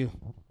 let's go to you.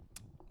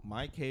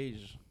 My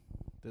Cage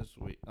this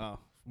week.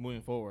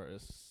 Moving forward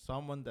is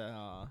someone that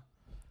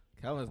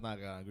Kelvin's not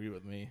gonna agree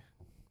with me.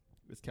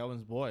 It's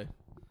Kelvin's boy,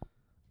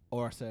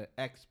 or I said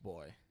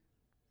ex-boy.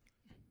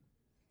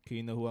 Can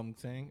you know who I'm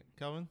saying,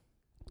 Kelvin?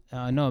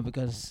 No,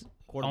 because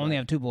I only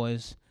have 2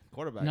 boys.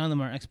 Quarterback. None of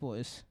them are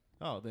ex-boys.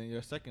 Oh, then you're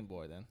a second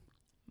boy then.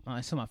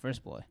 I still my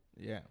first boy.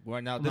 Yeah.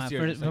 Right now, My this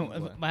year. first,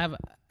 I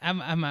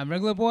have my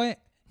regular boy.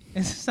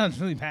 It sounds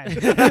really bad.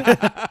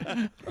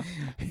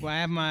 Well,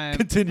 I have my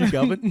Continue,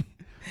 Kelvin.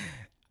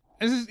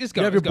 It's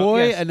go. You have your let's go,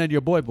 boy yes. and then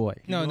your boy. You know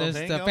No, what there's I'm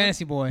saying, the Kelvin?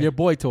 fantasy boy. Your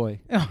boy toy.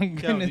 Oh Kelvin,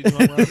 goodness. do you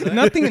know what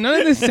I'm saying? None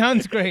of this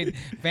sounds great.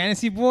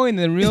 Fantasy boy and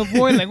the real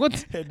boy. Like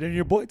what? And then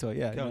your boy toy.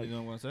 Yeah. Kelvin, you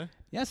know what I'm saying?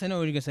 Yes, I know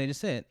what you're gonna say.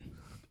 Just say it.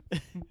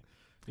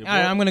 Your All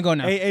right, I'm gonna go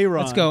now. Hey,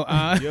 Aaron. Let's go.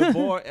 Your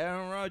boy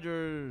Aaron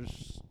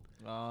Rodgers.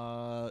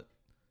 I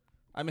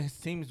mean, his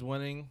team's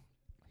winning.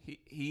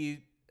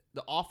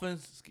 The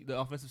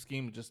offensive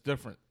scheme is just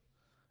different.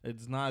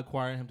 It's not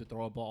requiring him to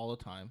throw a ball all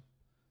the time.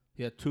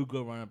 He had 2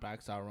 good running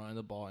backs out running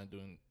the ball and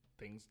doing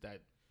things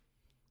that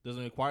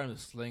doesn't require him to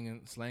sling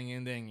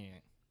and ding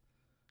it.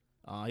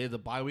 He has a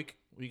bye week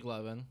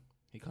 11.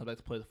 He comes back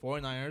to play the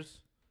 49ers,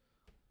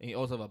 and he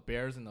also have a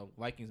Bears and the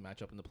Vikings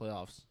matchup in the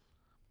playoffs.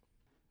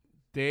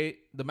 The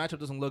matchup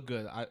doesn't look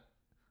good.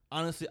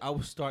 Honestly, I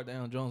would start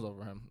Daniel Jones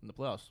over him in the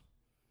playoffs.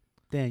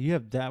 Damn, you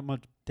have that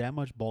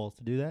much balls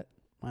to do that?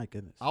 My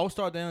goodness. I would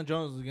start Daniel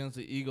Jones against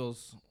the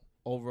Eagles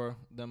over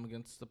them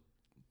against the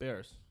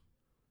Bears.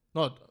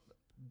 No,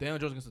 Daniel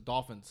Jones against the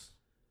Dolphins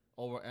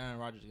over Aaron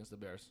Rodgers against the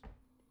Bears.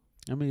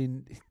 I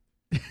mean,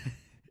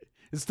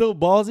 it's still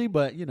ballsy,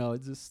 but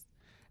it's just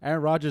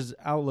Aaron Rodgers'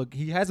 outlook.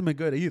 He hasn't been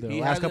good either.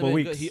 The last couple of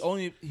weeks. In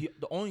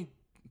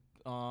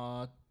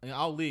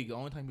our league, the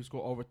only time he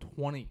scored over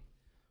 20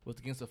 was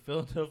against the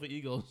Philadelphia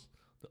Eagles,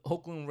 the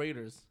Oakland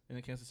Raiders, and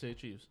the Kansas City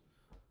Chiefs.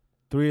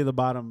 3 of the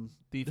bottom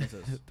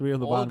Defenses. 3 of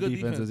the All bottom good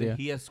defenses. defenses. Yeah,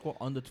 He has scored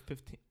under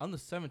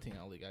 17 in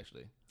our league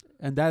actually.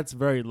 and that's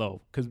very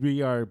low because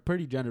we are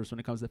pretty generous when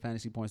it comes to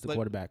fantasy points to Like,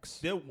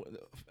 quarterbacks. They're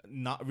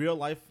not real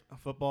life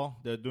football.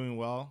 They're doing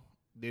well.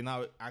 They're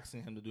not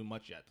asking him to do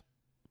much yet.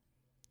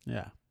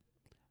 Yeah.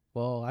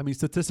 Well, I mean,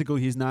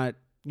 statistically, he's not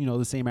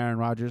the same Aaron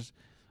Rodgers,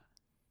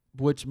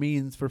 which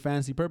means for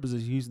fantasy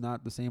purposes, he's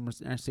not the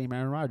same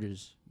Aaron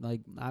Rodgers.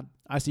 Like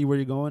I see where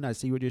you're going. I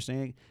see what you're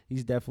saying.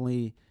 He's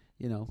definitely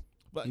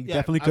But he yeah,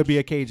 definitely could be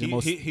a cage.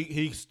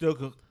 He still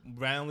could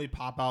randomly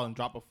pop out and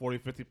drop a 40,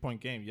 50-point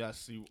game.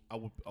 Yes,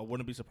 I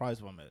wouldn't be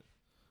surprised from it.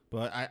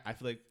 But I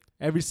feel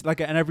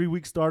like every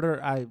week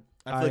starter. I feel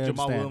like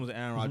Jamal understand. Williams and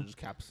Aaron Rodgers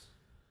caps.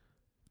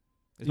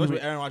 Especially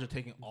with Aaron Rodgers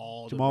taking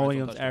all the Jamal red zone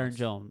Williams, Aaron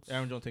touchdowns. Jones.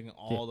 Aaron Jones taking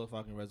all the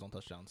fucking red zone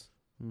touchdowns.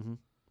 Mm-hmm.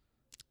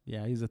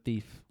 Yeah, he's a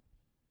thief.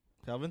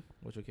 Calvin,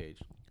 what's your cage?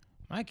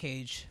 My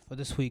cage for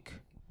this week,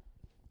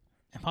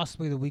 and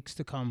possibly the weeks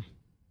to come,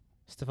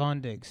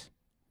 Stephon Diggs.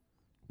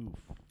 Oof.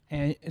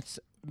 And it's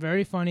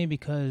very funny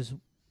because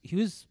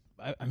he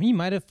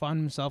might have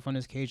found himself on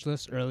his cage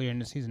list earlier in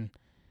the season.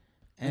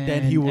 And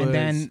then he was And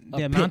then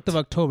a the month pit. of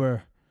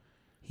October,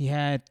 he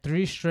had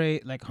 3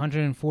 straight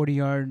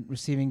 140-yard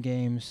receiving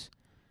games,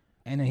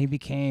 and then he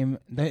became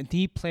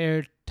the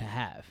player to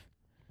have.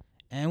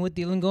 And with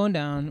Thielen going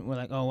down, we're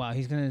like, oh wow,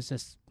 he's gonna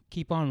just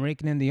keep on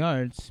raking in the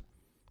yards.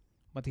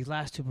 But these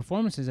last 2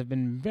 performances have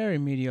been very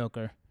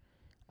mediocre.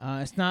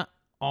 It's not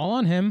all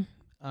on him.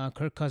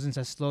 Kirk Cousins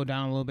has slowed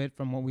down a little bit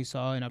from what we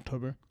saw in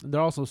October. And they're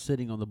also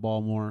sitting on the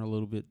ball more a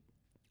little bit,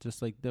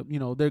 just like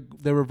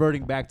they're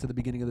reverting back to the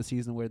beginning of the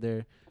season where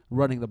they're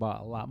running the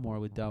ball a lot more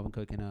with Dalvin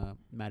Cook and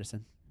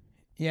Madison.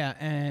 Yeah,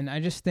 and I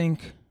just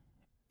think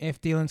if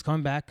Thielen's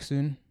coming back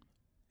soon,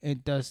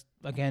 it does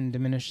again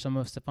diminish some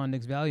of Stephon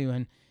Diggs' value.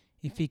 And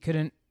if he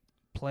couldn't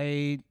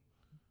play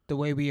the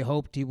way we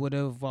hoped he would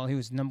have while he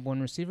was number 1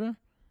 receiver,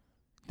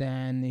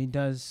 then he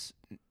does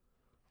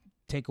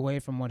take away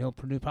from what he'll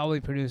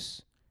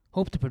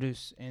hope to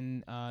produce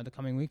in the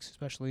coming weeks,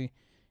 especially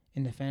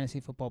in the fantasy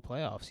football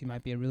playoffs. He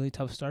might be a really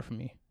tough start for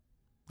me.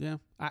 Yeah,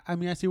 I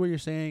mean, I see what you're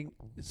saying.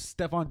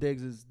 Stephon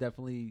Diggs is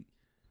definitely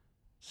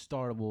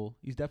startable.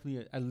 He's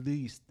definitely at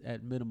least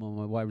at minimum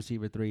a wide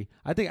receiver 3.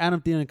 I think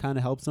Adam Thielen kind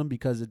of helps him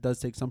because it does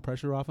take some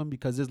pressure off him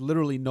because there's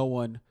literally no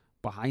one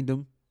behind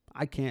him.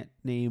 I can't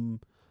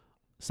name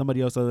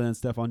somebody else other than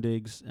Stephon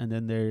Diggs, and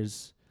then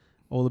there's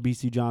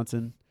Olabisi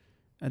Johnson,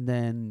 and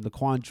then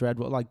Laquan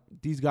Treadwell. Like,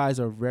 these guys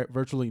are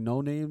virtually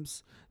no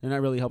names. They're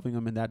not really helping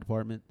him in that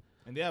department.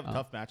 And they have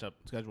tough matchup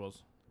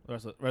schedules.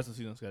 Rest of the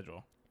season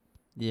schedule.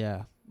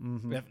 Yeah.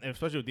 Mm-hmm.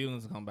 Especially with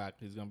Thielen to come back,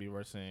 he's gonna be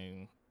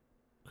versing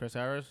Chris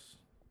Harris,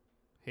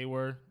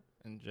 Hayward,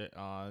 and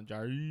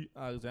Jair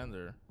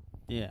Alexander.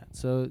 Yeah.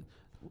 So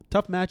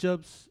tough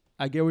matchups.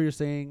 I get what you're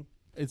saying.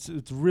 It's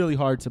really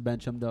hard to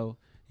bench him though.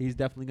 He's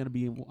definitely going to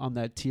be on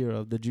that tier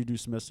of the Juju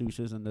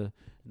Smith-Schuster's and the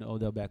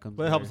Odell Beckhams.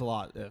 But it helps a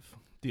lot if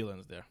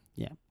Thielen's there.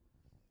 Yeah.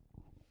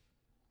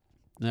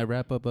 Can I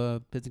wrap up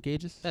Pits and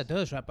Cages? That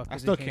does wrap up. I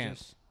his still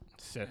occasions.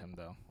 can't sit him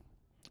though,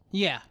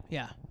 Yeah,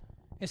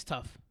 it's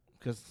tough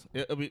because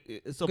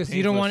it's so because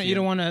you don't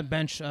want to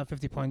bench a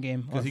 50-point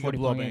game or because he could 40-point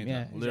blow up game. anything.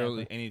 Yeah,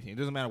 Literally exactly. anything. It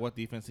doesn't matter what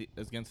defense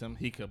is against him.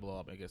 He could blow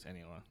up against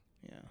anyone.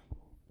 Yeah.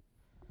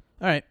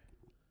 All right.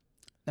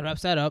 That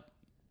wraps that up.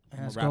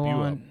 And let's wrap go you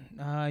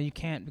on. You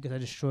can't because I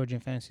destroyed you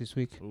in fantasy this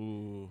week.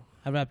 Ooh.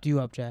 I wrapped you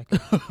up, Jack.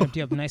 Wrapped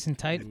you up nice and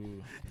tight.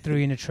 Ooh. Threw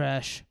you in the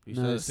trash. You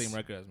still have the Nice. same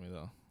record as me,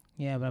 though.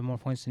 Yeah, but I have more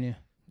points than you.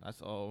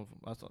 That's all.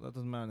 That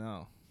doesn't matter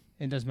now.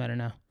 It does matter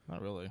now.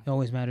 Not really. It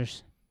always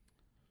matters.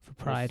 For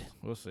Pride.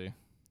 We'll see.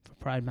 For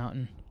Pride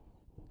Mountain.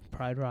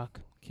 Pride Rock.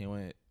 Can't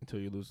wait until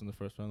you lose in the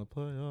first round of the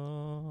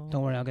playoffs.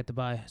 Don't worry, I'll get the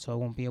bye, so I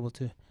won't be able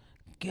to.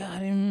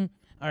 Got him.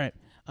 All right.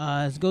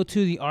 Let's go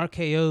to the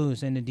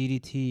RKOs and the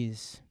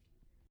DDTs.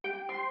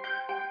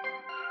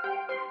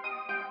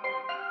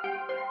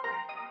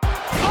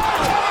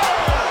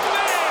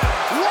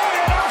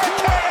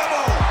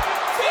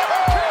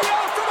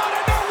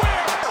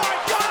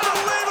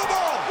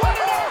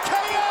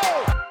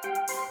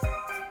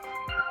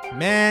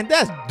 Man,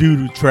 that's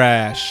doo-doo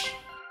trash.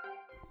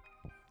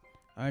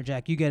 All right,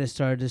 Jack, you get it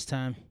started this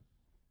time.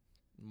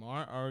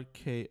 My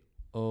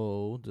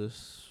RKO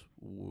this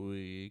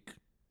week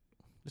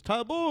is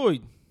Tyler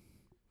Boyd.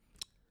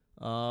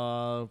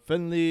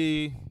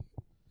 Finley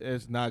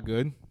is not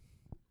good.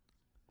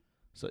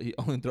 So he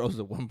only throws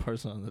to one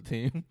person on the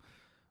team,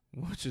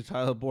 which is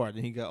Tyler Boyd.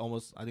 And he got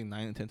almost, 9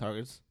 and 10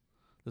 targets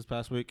this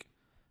past week.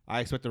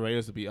 I expect the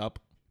Raiders to be up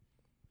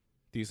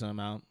decent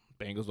amount.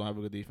 Bengals don't have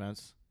a good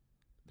defense.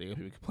 They're going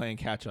to be playing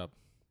catch-up.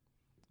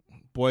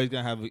 Boyd's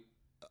going to have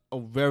a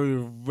very,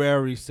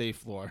 very safe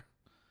floor.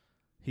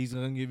 He's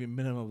going to give you a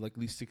minimum of like at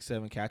least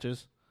 6-7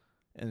 catches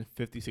and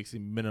 50-60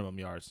 minimum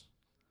yards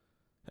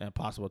and a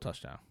possible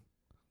touchdown.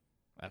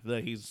 I feel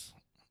like he's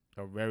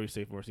a very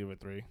safe receiver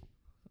 3.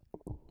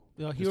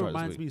 You know, he start this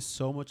reminds week. me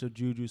so much of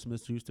Juju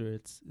Smith-Schuster.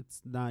 It's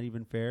not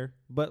even fair.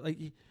 But like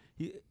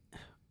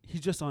he's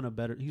just on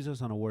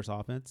a worse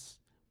offense,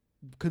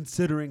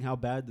 considering how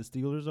bad the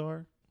Steelers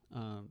are.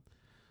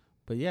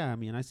 But yeah, I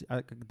mean,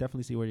 I could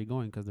definitely see where you're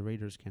going because the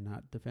Raiders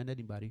cannot defend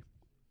anybody.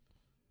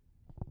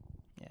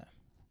 Yeah.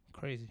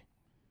 Crazy.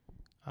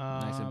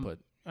 Nice input.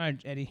 All right,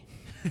 Eddie.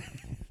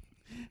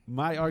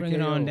 My RKO. Bring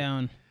it on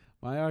down.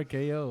 My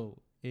RKO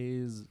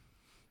is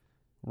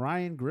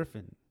Ryan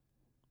Griffin.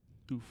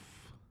 Oof.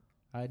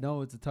 I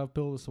know it's a tough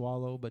pill to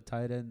swallow, but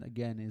tight end,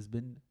 again, has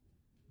been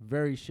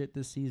very shit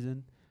this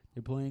season.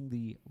 They're playing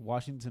the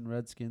Washington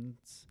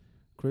Redskins.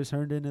 Chris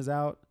Herndon is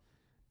out.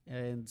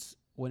 And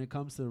when it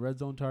comes to the red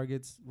zone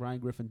targets, Ryan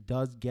Griffin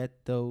does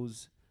get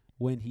those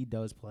when he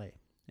does play.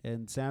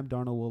 And Sam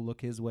Darnold will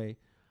look his way.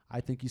 I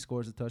think he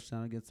scores a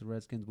touchdown against the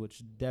Redskins,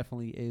 which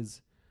definitely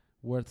is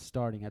worth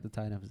starting at the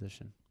tight end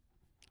position.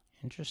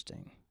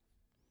 Interesting.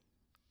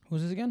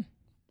 Who's this again?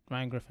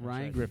 Ryan Griffin.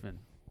 Ryan That's right. Griffin.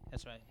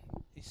 That's right.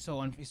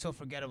 He's so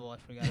forgettable. I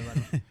forgot about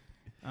him.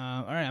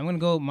 All right, I'm gonna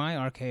go with my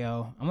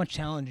RKO. I'm gonna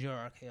challenge your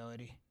RKO,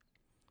 Eddie.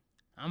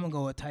 I'm gonna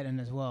go with tight end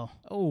as well.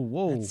 Oh,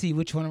 whoa. Let's see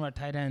which one of our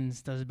tight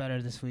ends does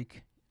better this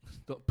week.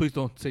 Please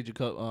don't say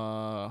Jacob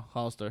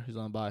Hollister. He's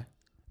on bye.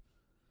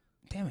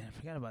 Damn it, I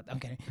forgot about that. I'm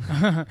kidding.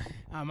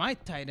 My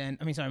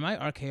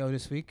RKO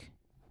this week,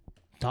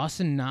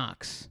 Dawson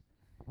Knox.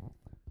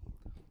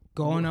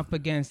 Going up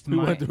against We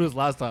went through this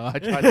last time. I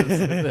tried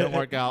this. It didn't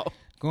work out.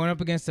 Going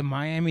up against the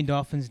Miami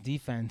Dolphins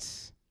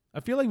defense. I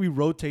feel like we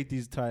rotate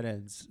these tight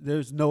ends.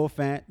 There's Noah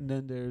Fant, and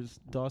then there's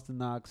Dawson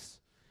Knox.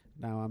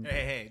 Now I'm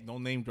Hey, no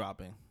name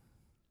dropping.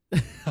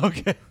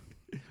 okay.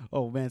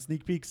 Oh man,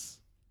 sneak peeks.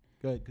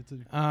 Good,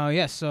 continue.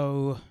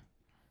 So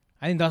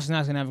I think Dawson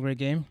Knox gonna have a great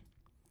game.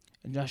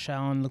 Josh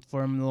Allen looked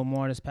for him a little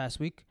more this past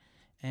week,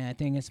 and I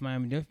think against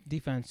Miami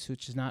defense,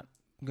 which is not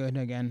good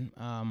again,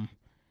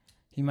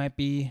 he might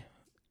be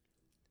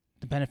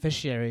the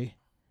beneficiary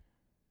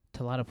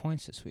to a lot of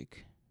points this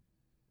week.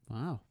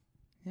 Wow.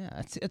 Yeah,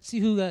 let's see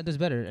who does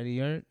better, Eddie.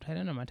 Your tight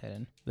end or my tight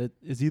end?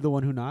 Is he the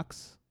one who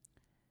knocks?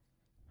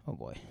 Oh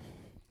boy,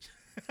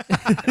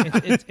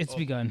 it's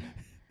begun.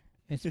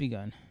 It's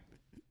begun.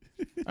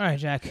 All right,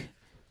 Jack,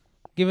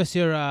 give us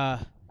your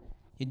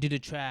you do the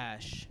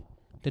trash.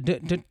 The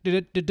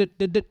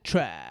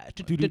trash.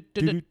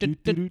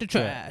 The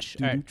trash.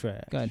 All right,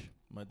 Trash. go ahead.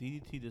 My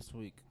DDT this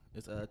week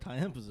is a tight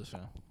end position.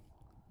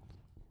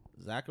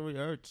 Zachary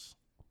Ertz.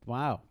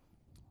 Wow.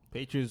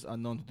 Patriots are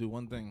known to do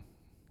one thing.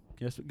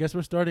 Guess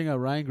we're starting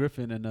Ryan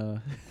Griffin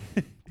and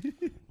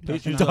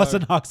Patriots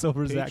Dawson Knox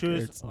over Zach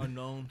Patriots Ertz. are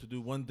known to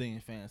do one thing in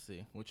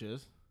fantasy, which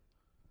is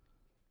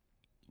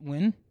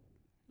Win.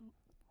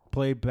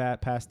 Play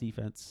pass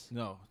defense.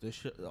 no. They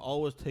should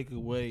always take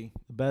away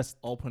The best.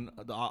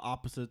 the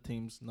opposite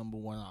team's number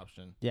one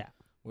option. Yeah.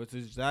 Which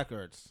is Zach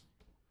Ertz.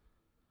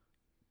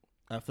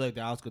 I feel like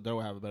Dallas Goddard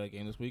will have a better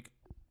game this week,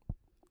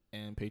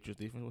 and Patriots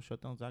defense will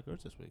shut down Zach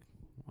Ertz this week.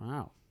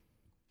 Wow.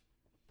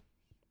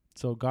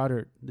 So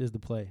Goddard is the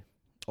play.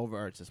 Over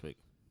Ertz this week.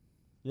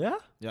 Yeah?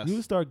 Yes. You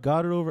would start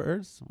Goddard over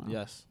Ertz? Wow.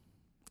 Yes.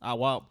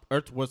 Well,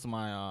 Ertz was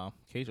my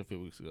cage a few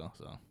weeks ago,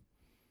 so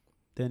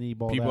Then he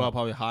balled people out. are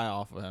probably high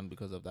off of him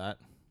because of that.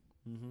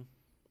 Mm-hmm.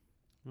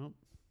 Well,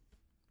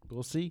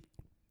 we'll see.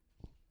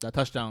 That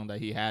touchdown that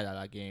he had at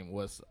that game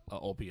was an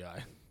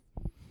OPI.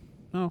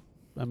 No.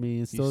 I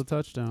mean, it's still a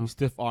touchdown. He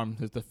stiff armed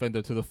his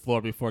defender to the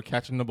floor before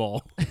catching the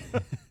ball.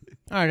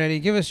 All right, Eddie,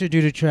 give us your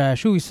doo-doo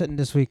trash. Who we sitting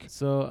this week?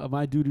 So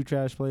my doo-doo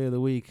trash play of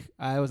the week,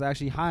 I was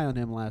actually high on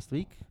him last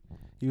week.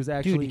 He was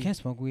actually... Dude, you can't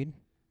smoke weed.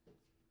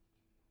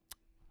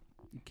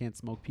 You can't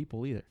smoke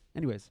people either.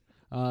 Anyways,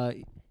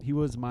 he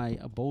was my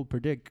bold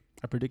predict.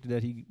 I predicted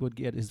that he would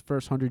get his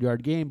first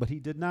 100-yard game, but he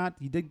did not.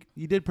 He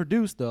did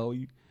produce, though.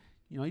 He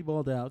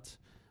balled out.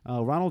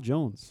 Ronald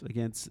Jones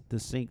against the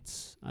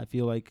Saints. I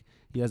feel like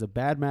he has a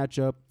bad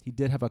matchup. He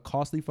did have a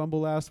costly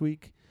fumble last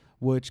week,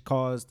 which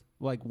caused,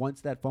 once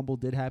that fumble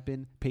did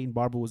happen, Peyton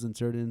Barber was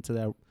inserted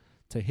into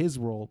his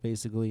role,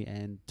 basically,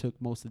 and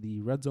took most of the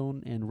red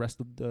zone and rest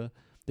of the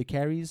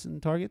carries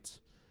and targets.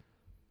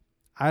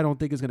 I don't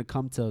think it's going to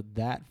come to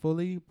that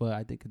fully, but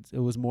I think it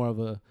was more of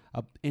an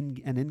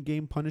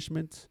in-game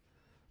punishment.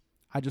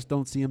 I just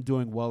don't see him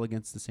doing well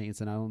against the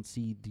Saints, and I don't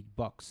see the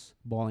Bucs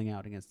balling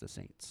out against the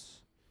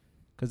Saints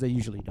because they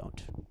usually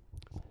don't.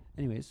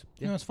 Anyways,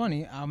 You know, it's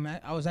funny.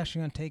 I was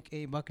actually going to take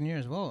a Buccaneer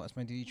as well as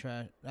my doo-doo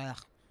trash.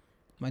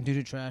 My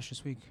doo-doo trash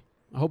this week.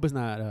 I hope it's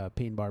not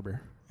Peyton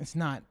Barber. It's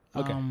not.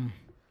 Okay.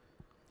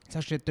 It's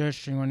actually a third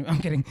string one. I'm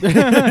kidding.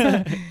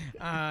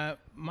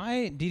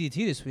 My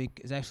DDT this week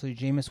is actually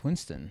Jameis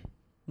Winston.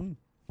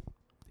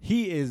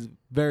 He is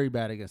very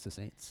bad against the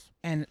Saints.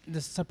 And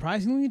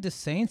surprisingly, the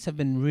Saints have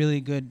been really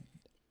good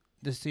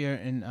this year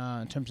in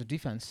terms of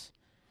defense.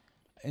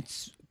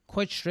 It's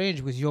quite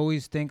strange because you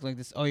always think like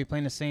this. Oh, you're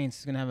playing the Saints.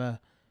 It's gonna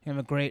have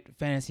a great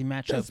fantasy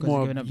matchup That's because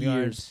more they're giving of up years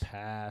yards.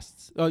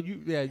 past. Oh,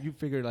 you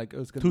figured like it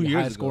was going 2 to be a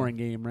years high-scoring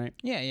game, right?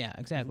 Yeah,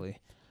 exactly.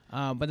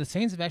 But the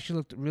Saints have actually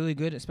looked really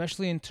good,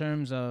 especially in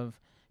terms of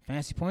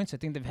fantasy points. I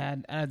think they've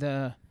had out of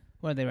the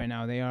what are they right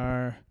now? They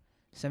are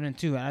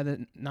 7-2 out of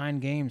the 9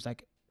 games.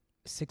 Like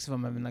 6 of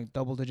them have been like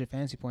double-digit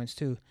fantasy points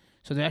too.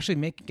 So they're actually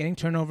getting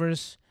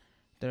turnovers.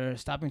 They're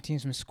stopping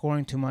teams from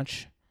scoring too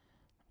much.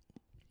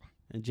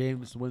 And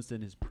James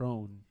Winston is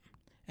prone.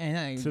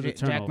 And To the Jack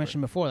turnover.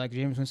 mentioned before, like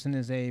James Winston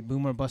is a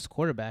boom or bust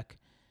quarterback,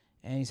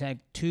 and he's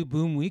had 2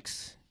 boom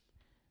weeks.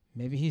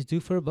 Maybe he's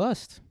due for a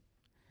bust.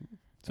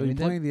 So Maybe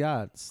you're playing the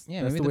odds.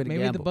 Yeah, That's maybe the way to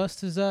maybe the gamble.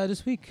 bust is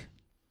this week.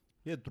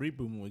 He had 3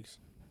 boom weeks.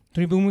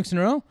 3 boom weeks in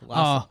a row.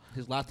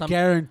 His last time.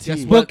 Guaranteed.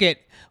 Guess Book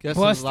it. Guess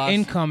Bust his last,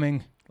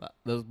 incoming.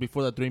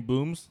 before the 3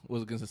 booms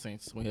was against the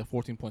Saints when he had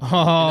 14 points.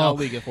 Oh. In our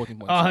league, he had 14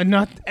 points.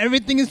 Not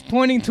everything is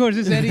pointing towards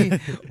this, Eddie.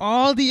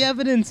 All the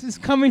evidence is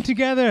coming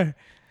together.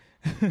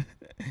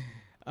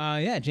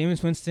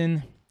 Jameis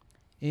Winston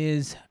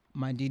is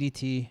my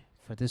DDT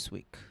for this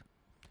week.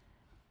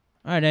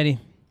 All right, Eddie.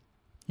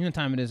 You know what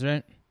time it is,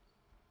 right?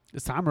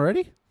 It's time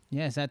already?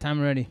 Yeah, it's that time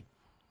already.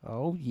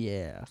 Oh,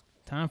 yeah.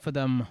 Time for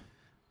them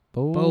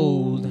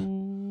Bold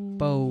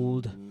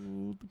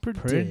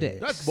predicts.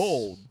 That's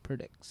bold.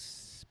 Predicts.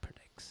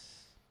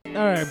 All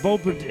right,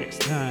 bold predicts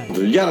time.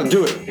 You gotta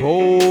do it.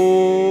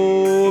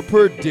 Bold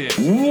predict.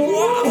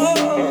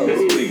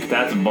 This week,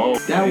 that's bold.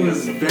 That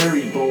was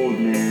very bold,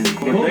 man.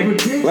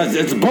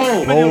 It's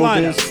bold.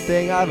 Boldest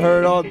thing I've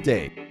heard all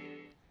day.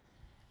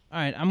 All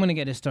right, I'm going to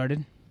get it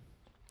started.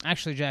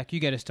 Actually, Jack,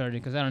 you get it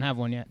started because I don't have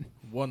one yet.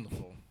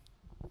 Wonderful.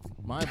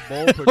 My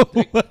bold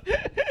predict.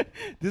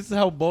 This is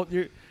how bold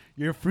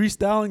you're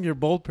freestyling your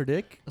bold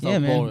predict. That's Yeah, how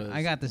man. bold it is.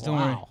 I got this. Don't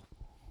worry.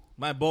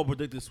 My bold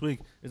predict this week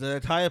is an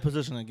entire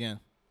position again.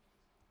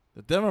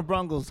 The Denver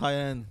Broncos tight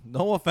end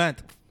Noah Fant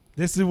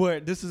This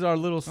is our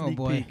little sneak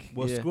boy. peek.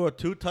 will Yeah. score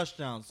 2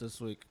 touchdowns this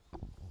week.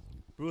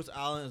 Bruce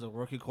Allen is a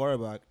rookie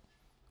quarterback.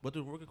 What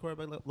do rookie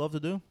quarterback love to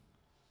do?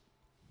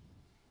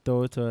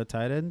 Throw it to a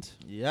tight end.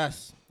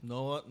 Yes,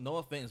 Noah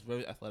Fant is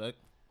very athletic.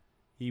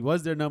 He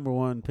was their number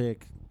 1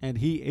 pick, and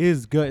he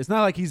is good. It's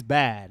not like he's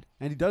bad,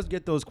 and he does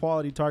get those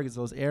quality targets,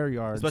 those air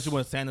yards. Especially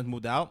when Sanders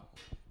moved out,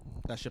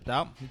 got shipped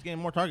out. He's getting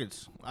more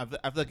targets. I feel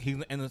like he's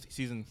going to end the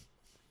season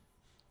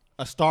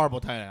a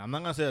starable tight end. I'm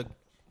not going to say a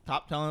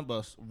top talent,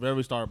 but a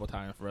very starable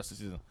tight end for the rest of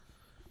the season.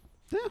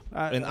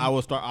 yeah, And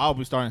I'll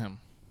be starting him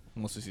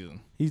most of the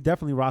season. he's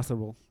definitely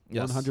rosterable.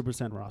 Yes. 100%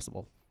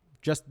 rosterable.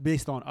 Just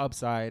based on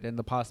upside and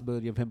the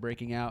possibility of him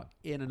breaking out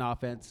in an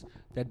offense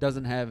that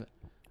doesn't have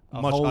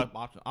a Much whole,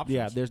 options.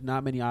 Yeah, there's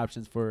not many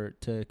options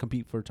to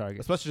compete for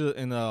targets. Especially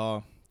in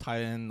the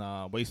tight end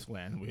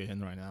wasteland we're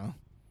in right now.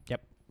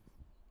 Yep.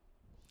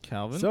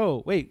 Calvin?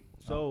 So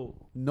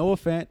Noah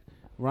Fant,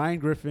 Ryan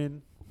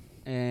Griffin,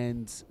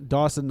 and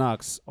Dawson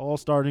Knox all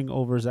starting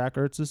over Zach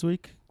Ertz this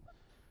week,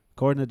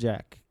 according to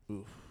Jack.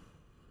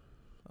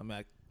 I'm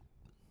at.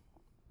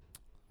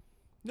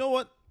 You know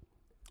what?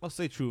 I'll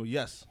say true.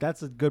 Yes.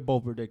 That's a good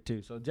bold predict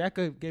too. So Jack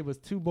gave us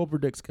 2 bold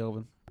predicts,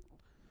 Kelvin.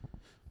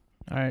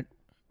 All right.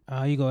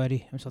 You go,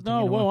 Eddie. I'm still thinking.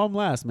 No, of one. well, I'm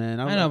last, man.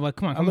 I know, but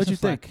come on. I'll Come let with you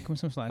some slack. think. Come with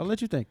some slack. I'll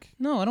let you think.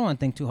 No, I don't want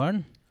to think too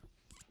hard.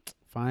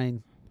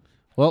 Fine.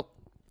 Well,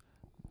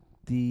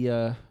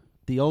 the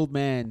old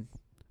man.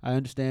 I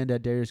understand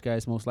that Darius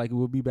Guys most likely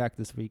will be back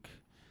this week,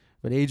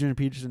 but Adrian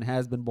Peterson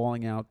has been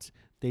balling out.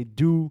 They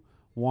do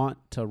want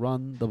to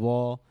run the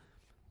ball.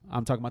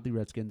 I'm talking about the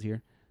Redskins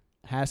here.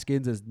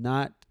 Haskins is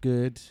not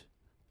good.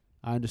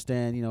 I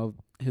understand,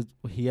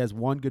 he has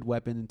one good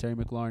weapon in Terry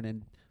McLaurin,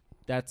 and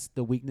that's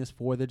the weakness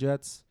for the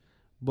Jets.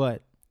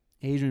 But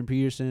Adrian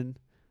Peterson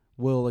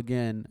will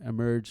again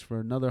emerge for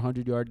another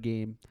 100-yard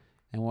game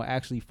and will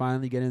actually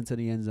finally get into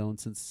the end zone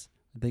since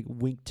I think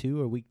week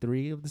 2 or week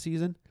 3 of the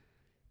season.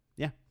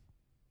 Yeah.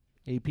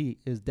 AP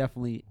is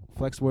definitely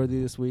flex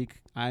worthy this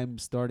week. I'm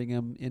starting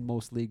him in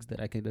most leagues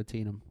that I can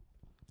attain him.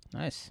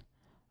 Nice.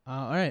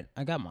 All right,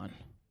 I got mine.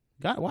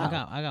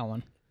 Wow. I got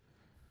one.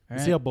 All Let's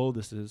right. see how bold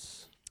this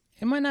is.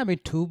 It might not be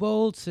too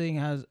bold, seeing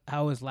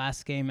how his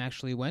last game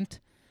actually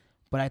went,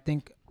 but I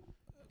think,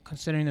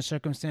 considering the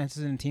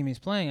circumstances and the team he's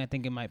playing, I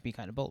think it might be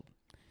kind of bold.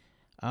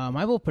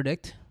 My bold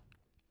predict.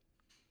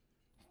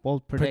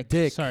 Bold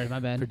predict. Sorry, my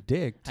bad.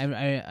 Predict.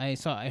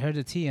 I heard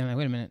the T. I'm like,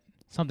 wait a minute,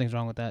 something's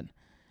wrong with that.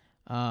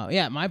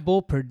 Yeah, my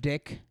bold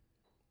predict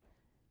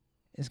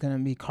is gonna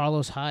be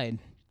Carlos Hyde,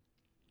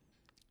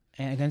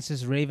 and against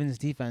this Ravens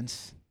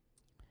defense.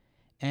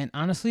 And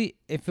honestly,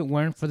 if it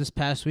weren't for this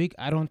past week,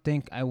 I don't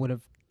think I would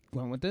have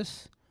went with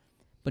this.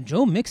 But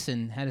Joe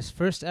Mixon had his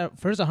first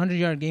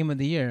 100-yard game of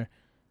the year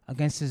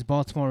against his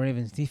Baltimore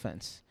Ravens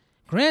defense.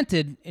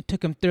 Granted, it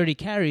took him 30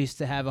 carries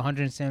to have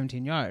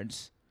 117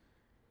 yards.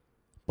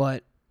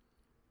 But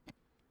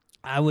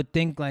I would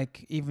think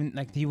he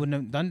wouldn't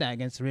have done that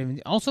against the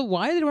Ravens. Also,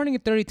 why are they running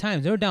it 30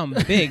 times? They were down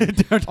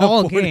big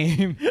all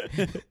game.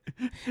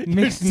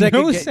 Makes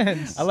no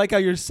sense. I like how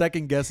you're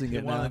second guessing They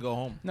it want now. to go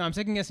home. No, I'm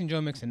second guessing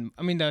Joe Mixon.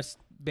 I mean, the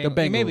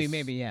Bengals.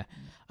 maybe, yeah.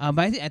 But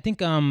I think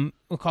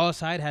Carlos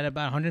Hyde had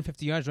about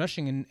 150 yards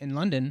rushing in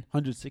London.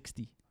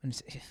 160.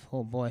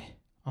 Oh boy,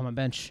 on my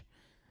bench.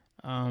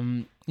 He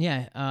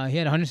had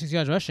 160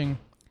 yards rushing.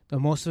 But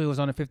most of it was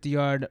on a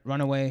 50-yard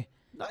runaway.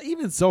 Not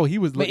even so. He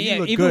was. But He yeah,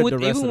 looked even good the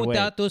rest of the way.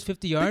 without those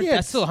 50 yards, he had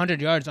that's still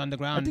 100 yards on the I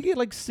ground. think he had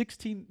like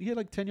 16. He had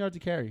like 10 yards to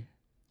carry.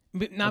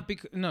 But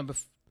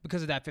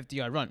because of that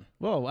 50-yard run.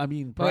 Well, I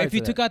mean, But if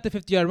you took out the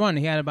 50-yard run,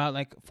 he had about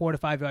like 4 to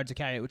 5 yards to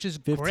carry, which is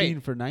 15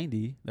 great. for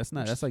 90, that's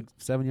not. Which That's like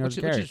 7 yards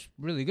which to carry. is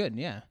really good,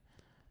 yeah.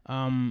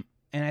 And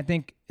I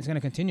think it's going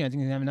to continue. I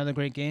think he's going to have another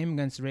great game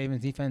against the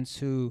Ravens defense,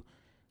 who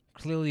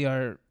clearly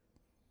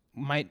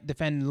might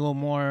defend a little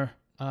more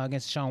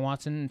against Sean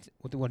Watson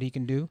with what he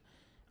can do.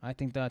 I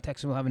think the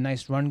Texans will have a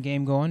nice run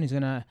game going. He's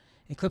going to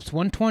eclipse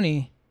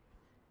 120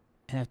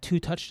 and have 2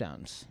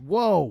 touchdowns.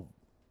 Whoa,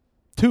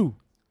 2.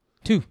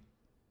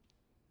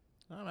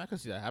 I can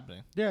see that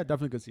happening. Yeah,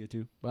 definitely could see it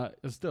too. But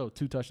it's still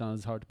 2 touchdowns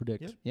is hard to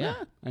predict. Yep. Yeah.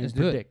 And Let's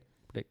do it.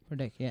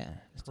 predict. Yeah.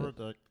 Let's do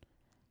it.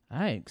 All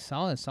right.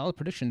 Solid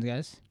predictions,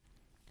 guys.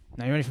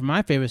 Now you ready for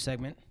my favorite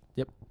segment?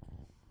 Yep.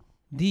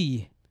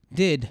 The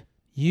Did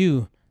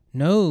You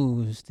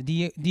Knows? The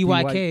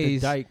DYKs. The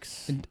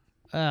Dykes.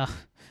 How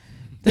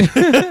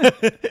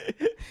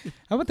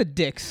about the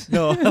dicks?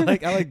 No, I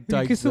like You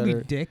Dykes can still be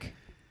better. dick.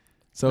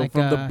 So like,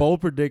 from the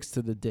bold predicts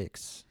to the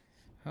dicks.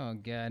 Oh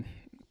God.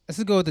 Let's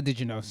just go with the did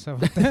you know. So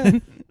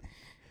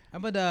how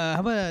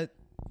about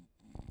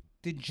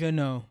did you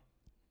know?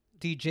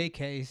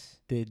 DJKs.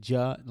 Did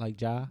ja like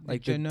ya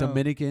the know?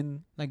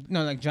 Dominican? Like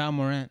John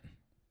Morant,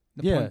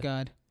 the Yeah. point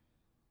guard.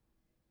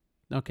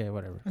 Okay,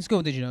 whatever. Let's go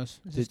with did you knows.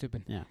 This is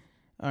stupid. Yeah.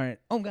 All right.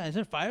 Oh God, is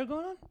there fire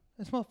going on?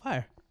 I smell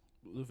fire.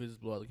 Luffy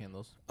just blew out the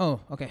candles. Oh,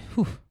 okay.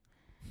 Whew.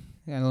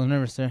 Got a little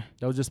nervous there.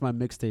 That was just my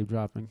mixtape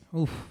dropping.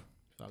 Oof.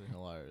 Fucking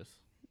hilarious.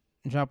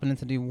 Dropping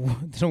into the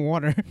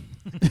water.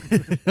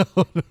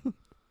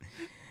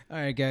 All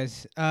right,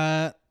 guys.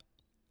 How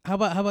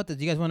about this?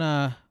 Do you guys want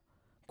a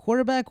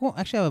quarterback one?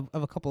 Actually, I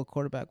have a couple of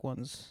quarterback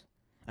ones.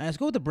 All right, let's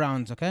go with the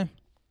Browns, okay?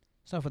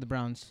 Start with the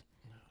Browns.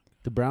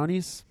 The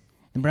Brownies?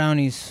 The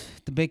Brownies.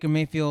 The Baker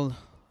Mayfield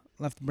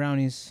left the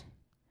Brownies.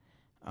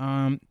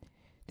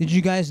 Did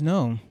you guys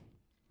know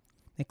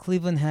that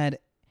Cleveland had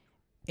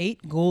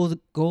 8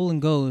 goal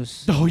and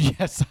goes Oh,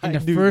 yes. in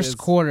the first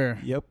quarter,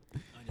 Yep. I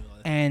knew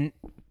that. and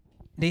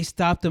they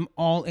stopped them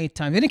all 8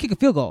 times. They didn't kick a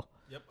field goal.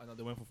 Yep, I know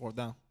they went for 4th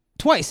down.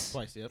 Twice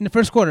Yep. in the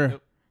first quarter,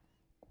 Yep.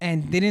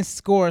 and they didn't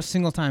score a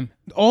single time.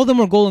 All of them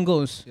were goal and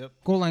goes. Yep.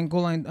 Goal line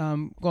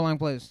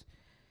plays.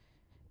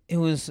 It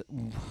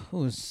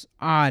was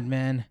odd,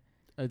 man.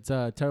 It's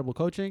terrible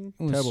coaching,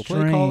 It was terrible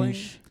play calling,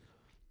 strange.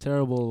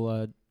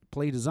 terrible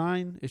play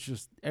design. It's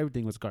just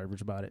everything was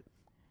garbage about it.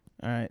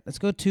 All right, let's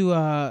go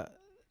to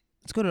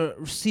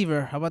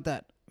receiver. How about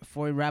that?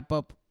 Before we wrap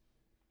up,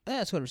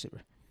 let's go to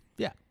receiver.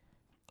 Yeah.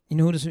 You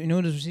know who this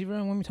receiver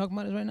when we talking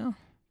about is right now?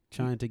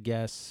 Trying to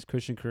guess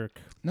Christian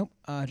Kirk. Nope.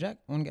 Jack,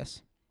 one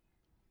guess.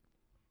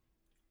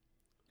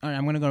 All right,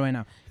 I'm gonna go right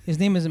now. His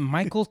name is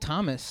Michael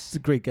Thomas. It's a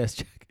great guess,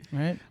 Jack.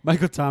 Right.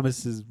 Michael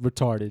Thomas is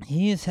retarded.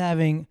 He is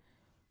having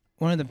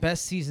one of the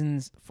best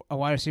seasons a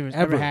wide receiver's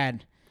ever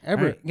had.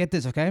 Ever. All right, get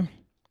this, okay?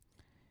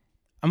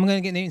 I'm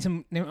gonna name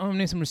some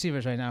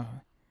receivers right now.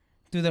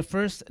 Through the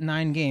first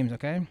 9 games,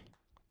 okay?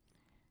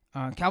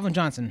 Calvin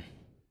Johnson,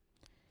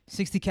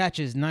 60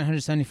 catches,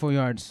 974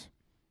 yards.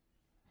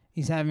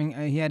 He's having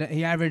he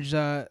averaged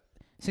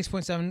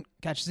 6.7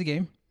 catches a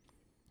game,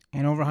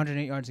 and over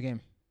 108 yards a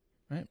game.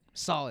 Right?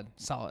 Solid.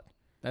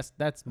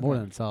 That's more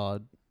than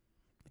solid.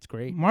 It's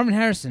great. Marvin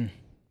Harrison,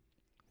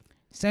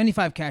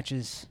 75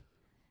 catches,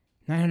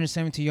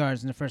 972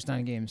 yards in the first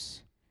 9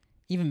 games.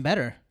 Even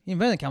better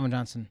than Calvin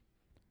Johnson.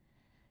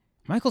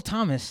 Michael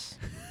Thomas,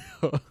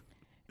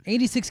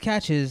 86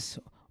 catches,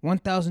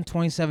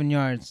 1,027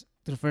 yards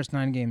through the first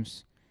 9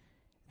 games.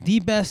 The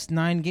best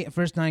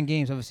first 9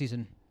 games of a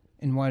season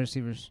in wide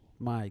receivers.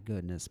 My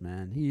goodness,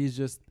 man. He is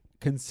just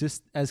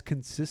as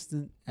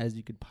consistent as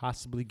you could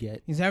possibly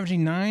get. He's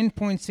averaging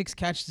 9.6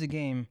 catches a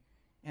game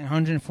and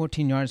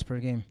 114 yards per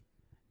game.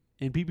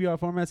 In PPR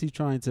formats, he's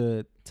trying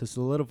to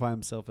solidify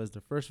himself as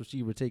the first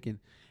receiver taken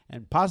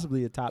and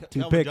possibly a top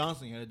 2 Calvin pick.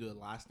 Johnson, you had to do it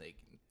last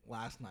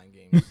 9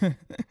 games.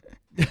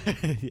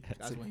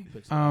 That's when he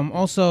picks it up.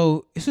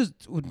 Also, this is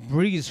with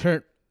Breeze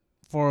hurt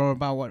for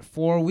about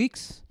 4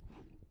 weeks,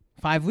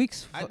 5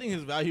 weeks. I think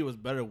his value was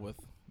better with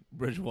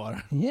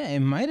Bridgewater. Yeah, it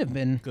might have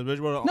been. Because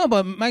Bridgewater. No,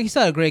 but Mike, he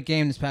still had a great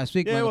game this past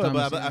week. Yeah, Michael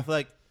but Thomas. I feel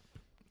like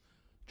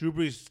Drew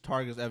Brees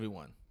targets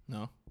everyone.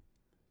 No,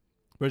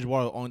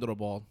 Bridgewater only throw the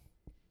ball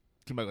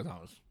to Michael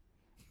Thomas.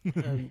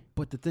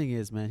 But the thing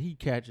is, man, he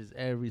catches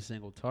every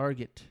single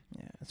target.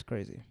 Yeah, that's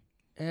crazy.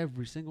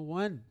 Every single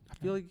one. I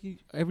feel like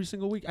every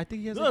single week. I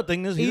think he has The other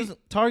thing is, 8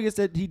 targets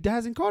that he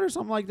hasn't caught or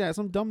something like that.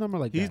 Some dumb number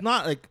like that. he's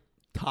not like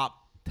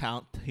top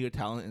tier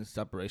talent in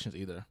separations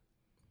either.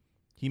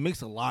 He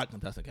makes a lot of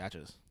contested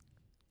catches.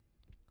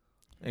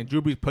 And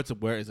Drew Brees puts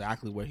it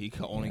exactly where he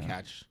can only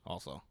catch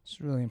also. It's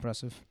really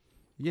impressive.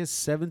 He has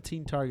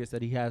 17 targets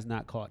that he has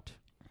not caught.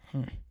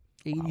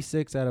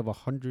 86 out of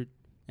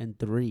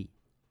 103.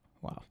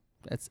 Wow.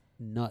 That's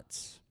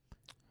nuts.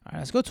 All right,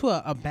 let's go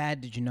to a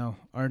bad did you know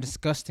or a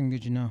disgusting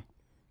did you know.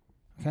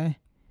 Okay?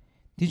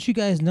 Did you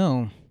guys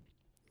know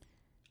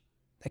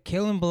that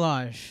Kalen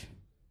Ballage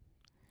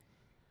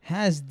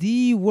has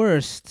the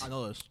worst I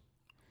know this.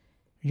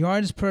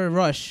 yards per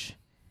rush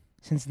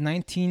since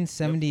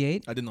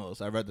 1978? I didn't know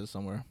this. I read this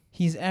somewhere.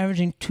 He's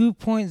averaging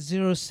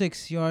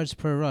 2.06 yards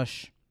per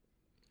rush.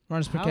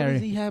 Yards per How carry.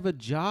 does he have a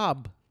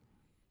job?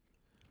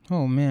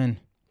 Oh, man.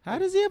 How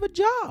does he have a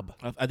job?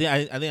 I think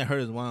I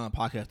heard this one on a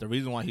podcast. The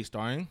reason why he's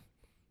starting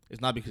is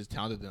not because he's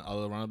talented than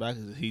other running backs.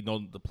 Is he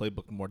knows the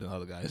playbook more than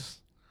other guys.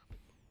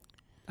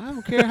 I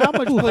don't care how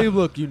much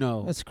playbook you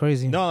know. That's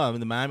crazy. No, in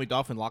the Miami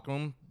Dolphins locker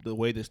room, the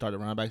way they started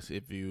running backs,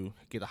 if you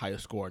get the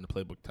highest score in the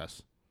playbook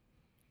test.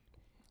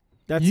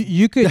 That's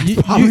you could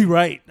that's probably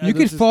right. You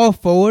could fall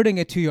forward and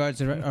get 2 yards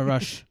a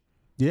rush.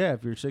 Yeah,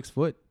 if you're 6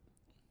 foot.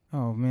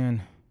 Oh,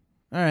 man.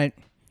 All right.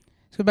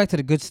 Let's go back to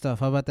the good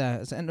stuff. How about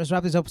that? Let's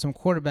wrap these up with some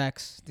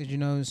quarterbacks. Did you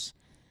know? Let's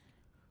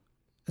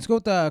go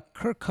with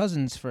Kirk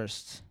Cousins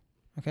first.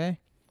 Okay?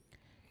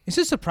 This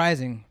is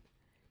surprising,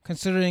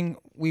 considering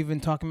we've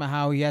been talking about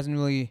how he hasn't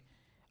really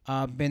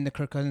been the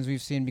Kirk Cousins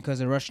we've seen because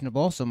they're rushing the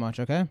ball so much,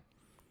 okay?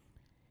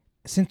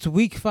 Since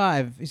week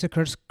 5, he said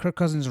Kirk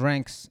Cousins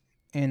ranks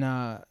in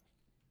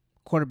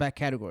quarterback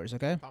categories,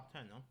 okay? Top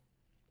 10, no?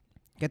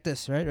 Get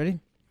this, right? Ready?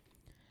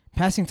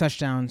 Passing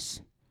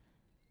touchdowns,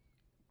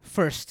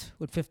 first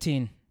with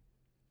 15.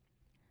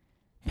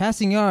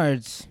 Passing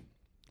yards,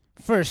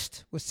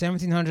 first with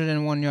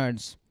 1,701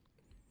 yards.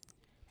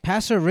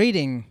 Passer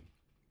rating,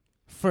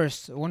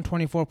 first,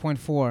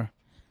 124.4.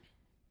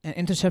 And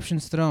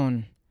interceptions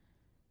thrown,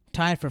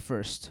 tied for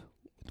first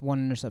with 1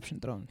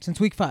 interception thrown since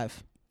week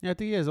 5. Yeah, I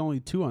think he has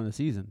only 2 on the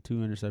season, 2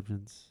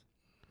 interceptions.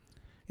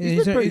 These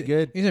He's been are- pretty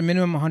good. These are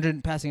minimum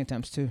 100 passing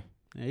attempts, too.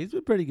 Yeah, he's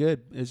been pretty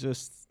good. It's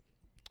just,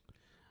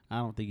 I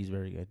don't think he's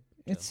very good.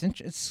 It's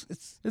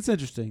It's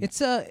interesting.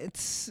 It's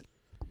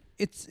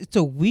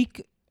a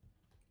weak.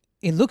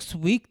 It looks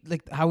weak,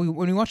 like how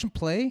when we watch him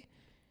play,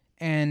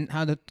 and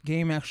how the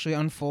game actually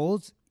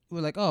unfolds. We're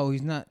like, oh,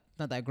 he's not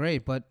that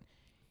great. But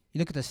you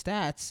look at the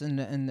stats and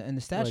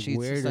the stat Like, sheets.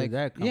 where it's did like,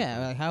 that come yeah,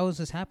 from? like how is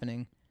this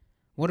happening?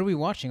 What are we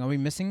watching? Are we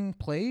missing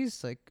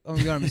plays? Like, oh,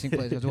 we are missing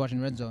plays because we're watching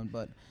Red Zone.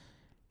 But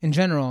in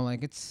general,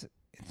 like it's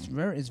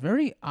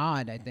very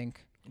odd. I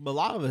think. But a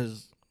lot of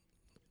his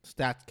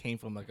stats came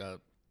from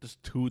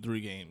just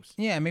 2-3 games.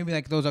 Yeah, maybe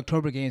like those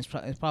October games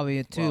is probably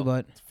it too. Well,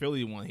 but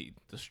Philly one, he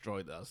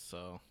destroyed us.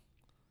 So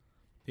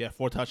he had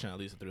 4 touchdowns, at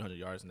least 300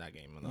 yards in that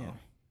game. yeah.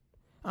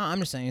 I'm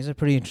just saying, these are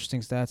pretty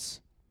interesting stats.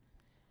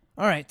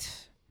 All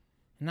right,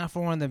 now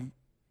for one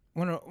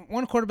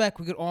quarterback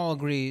we could all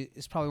agree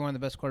is probably one of the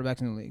best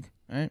quarterbacks in the league.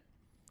 All right,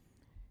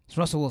 it's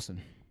Russell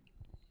Wilson.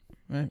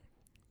 Right,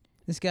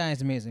 this guy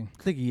is amazing.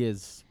 I think he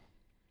is.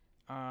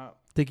 I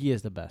think he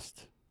is the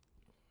best.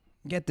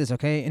 Get this,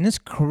 okay? In his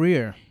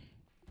career,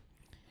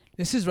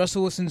 this is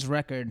Russell Wilson's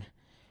record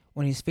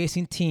when he's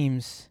facing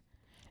teams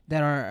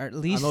that are at I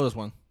least know this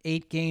one.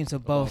 8 games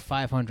above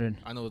 500.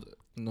 I know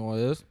what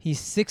it is. He's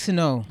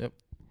 6-0. Yep.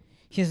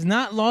 He has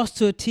not lost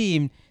to a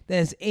team that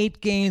is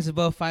 8 games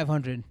above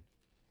 500.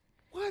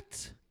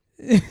 What?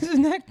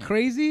 Isn't that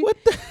crazy? What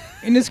the?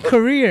 In his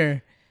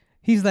career,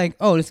 he's like,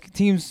 oh, this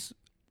team's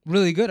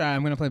really good. All right,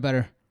 I'm going to play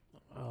better.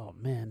 Oh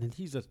man, and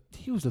he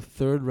was a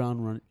 3rd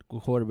round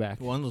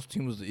quarterback. One of those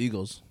teams was the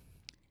Eagles.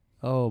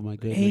 Oh my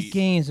goodness. 8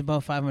 games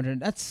above 500.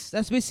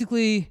 That's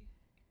basically,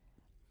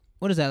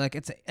 what is that? Like,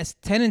 it's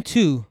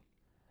 10-2.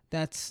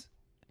 That's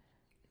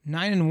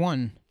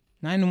 9-1.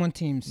 9-1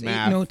 teams.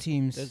 Math. 8-0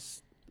 teams.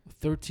 That's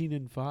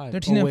 13-5.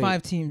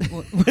 13-5 teams.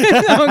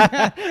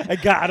 I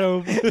got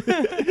him.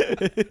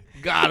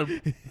 Got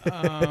him.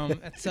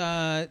 That's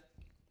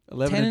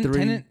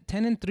 11-3.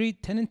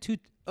 10-3, 10-2.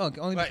 Oh,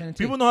 okay, only Right, 10-2.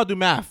 people know how to do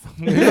math.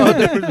 They know the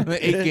difference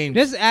between 8 games.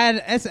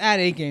 Let's add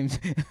 8 games.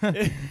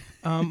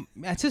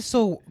 That's just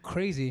so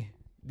crazy.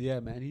 Yeah,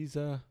 man, he's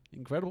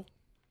incredible.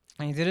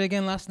 And he did it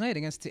again last night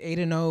against the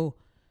 8-0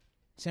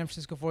 San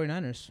Francisco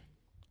 49ers.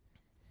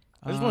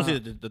 I just want to say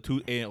the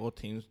 2 8-0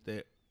 teams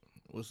that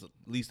was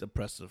least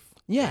impressive.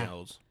 Yeah.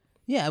 8-0s.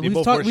 Yeah, They we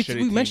both talked. were shitty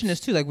We mentioned teams.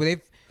 this too.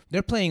 Like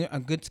they're playing a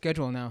good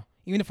schedule now.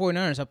 Even the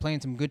 49ers are playing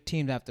some good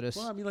teams after this.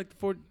 Well, I mean, like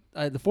the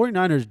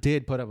 49ers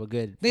did put up a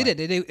good. They fight.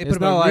 did. They It's put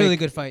up not a really like-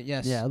 good fight.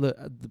 Yes. Yeah, look,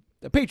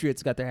 the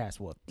Patriots got their ass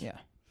whooped Yeah.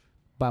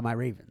 by my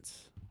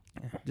Ravens.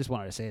 Just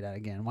wanted to say that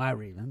again. My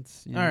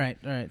Ravens. you know. All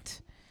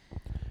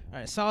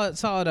right.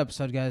 Solid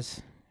episode,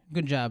 guys.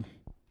 Good job.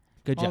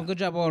 Good job. Good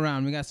job all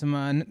around. We got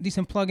some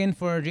decent plug-in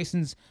for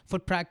Jason's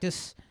foot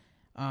practice,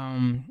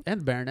 And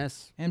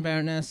Baroness. and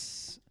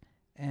Baroness,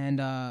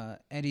 and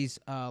Eddie's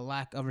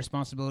lack of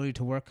responsibility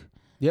to work.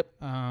 Yep.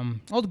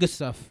 All the good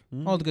stuff.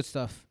 Mhm. All the good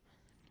stuff.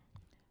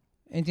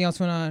 Anything else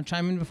want to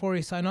chime in before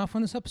we sign off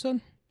on this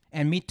episode?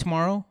 And meet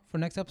tomorrow for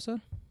next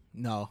episode?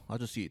 No, I'll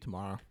just see you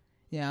tomorrow.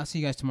 Yeah, I'll see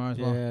you guys tomorrow as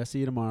well. Yeah, see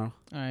you tomorrow.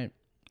 All right.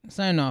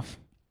 Signing off.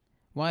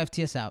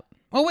 YFTS out.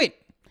 Oh, wait.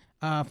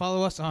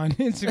 Follow us on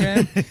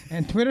Instagram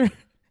and Twitter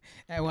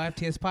at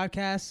YFTS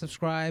Podcast.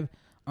 Subscribe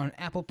on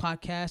Apple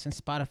Podcasts and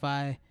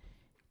Spotify.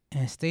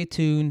 And stay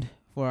tuned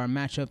for our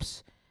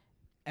matchups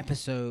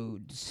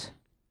episodes.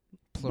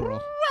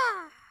 Plural.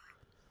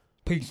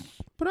 Peace.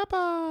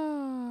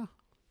 Ba-da-ba.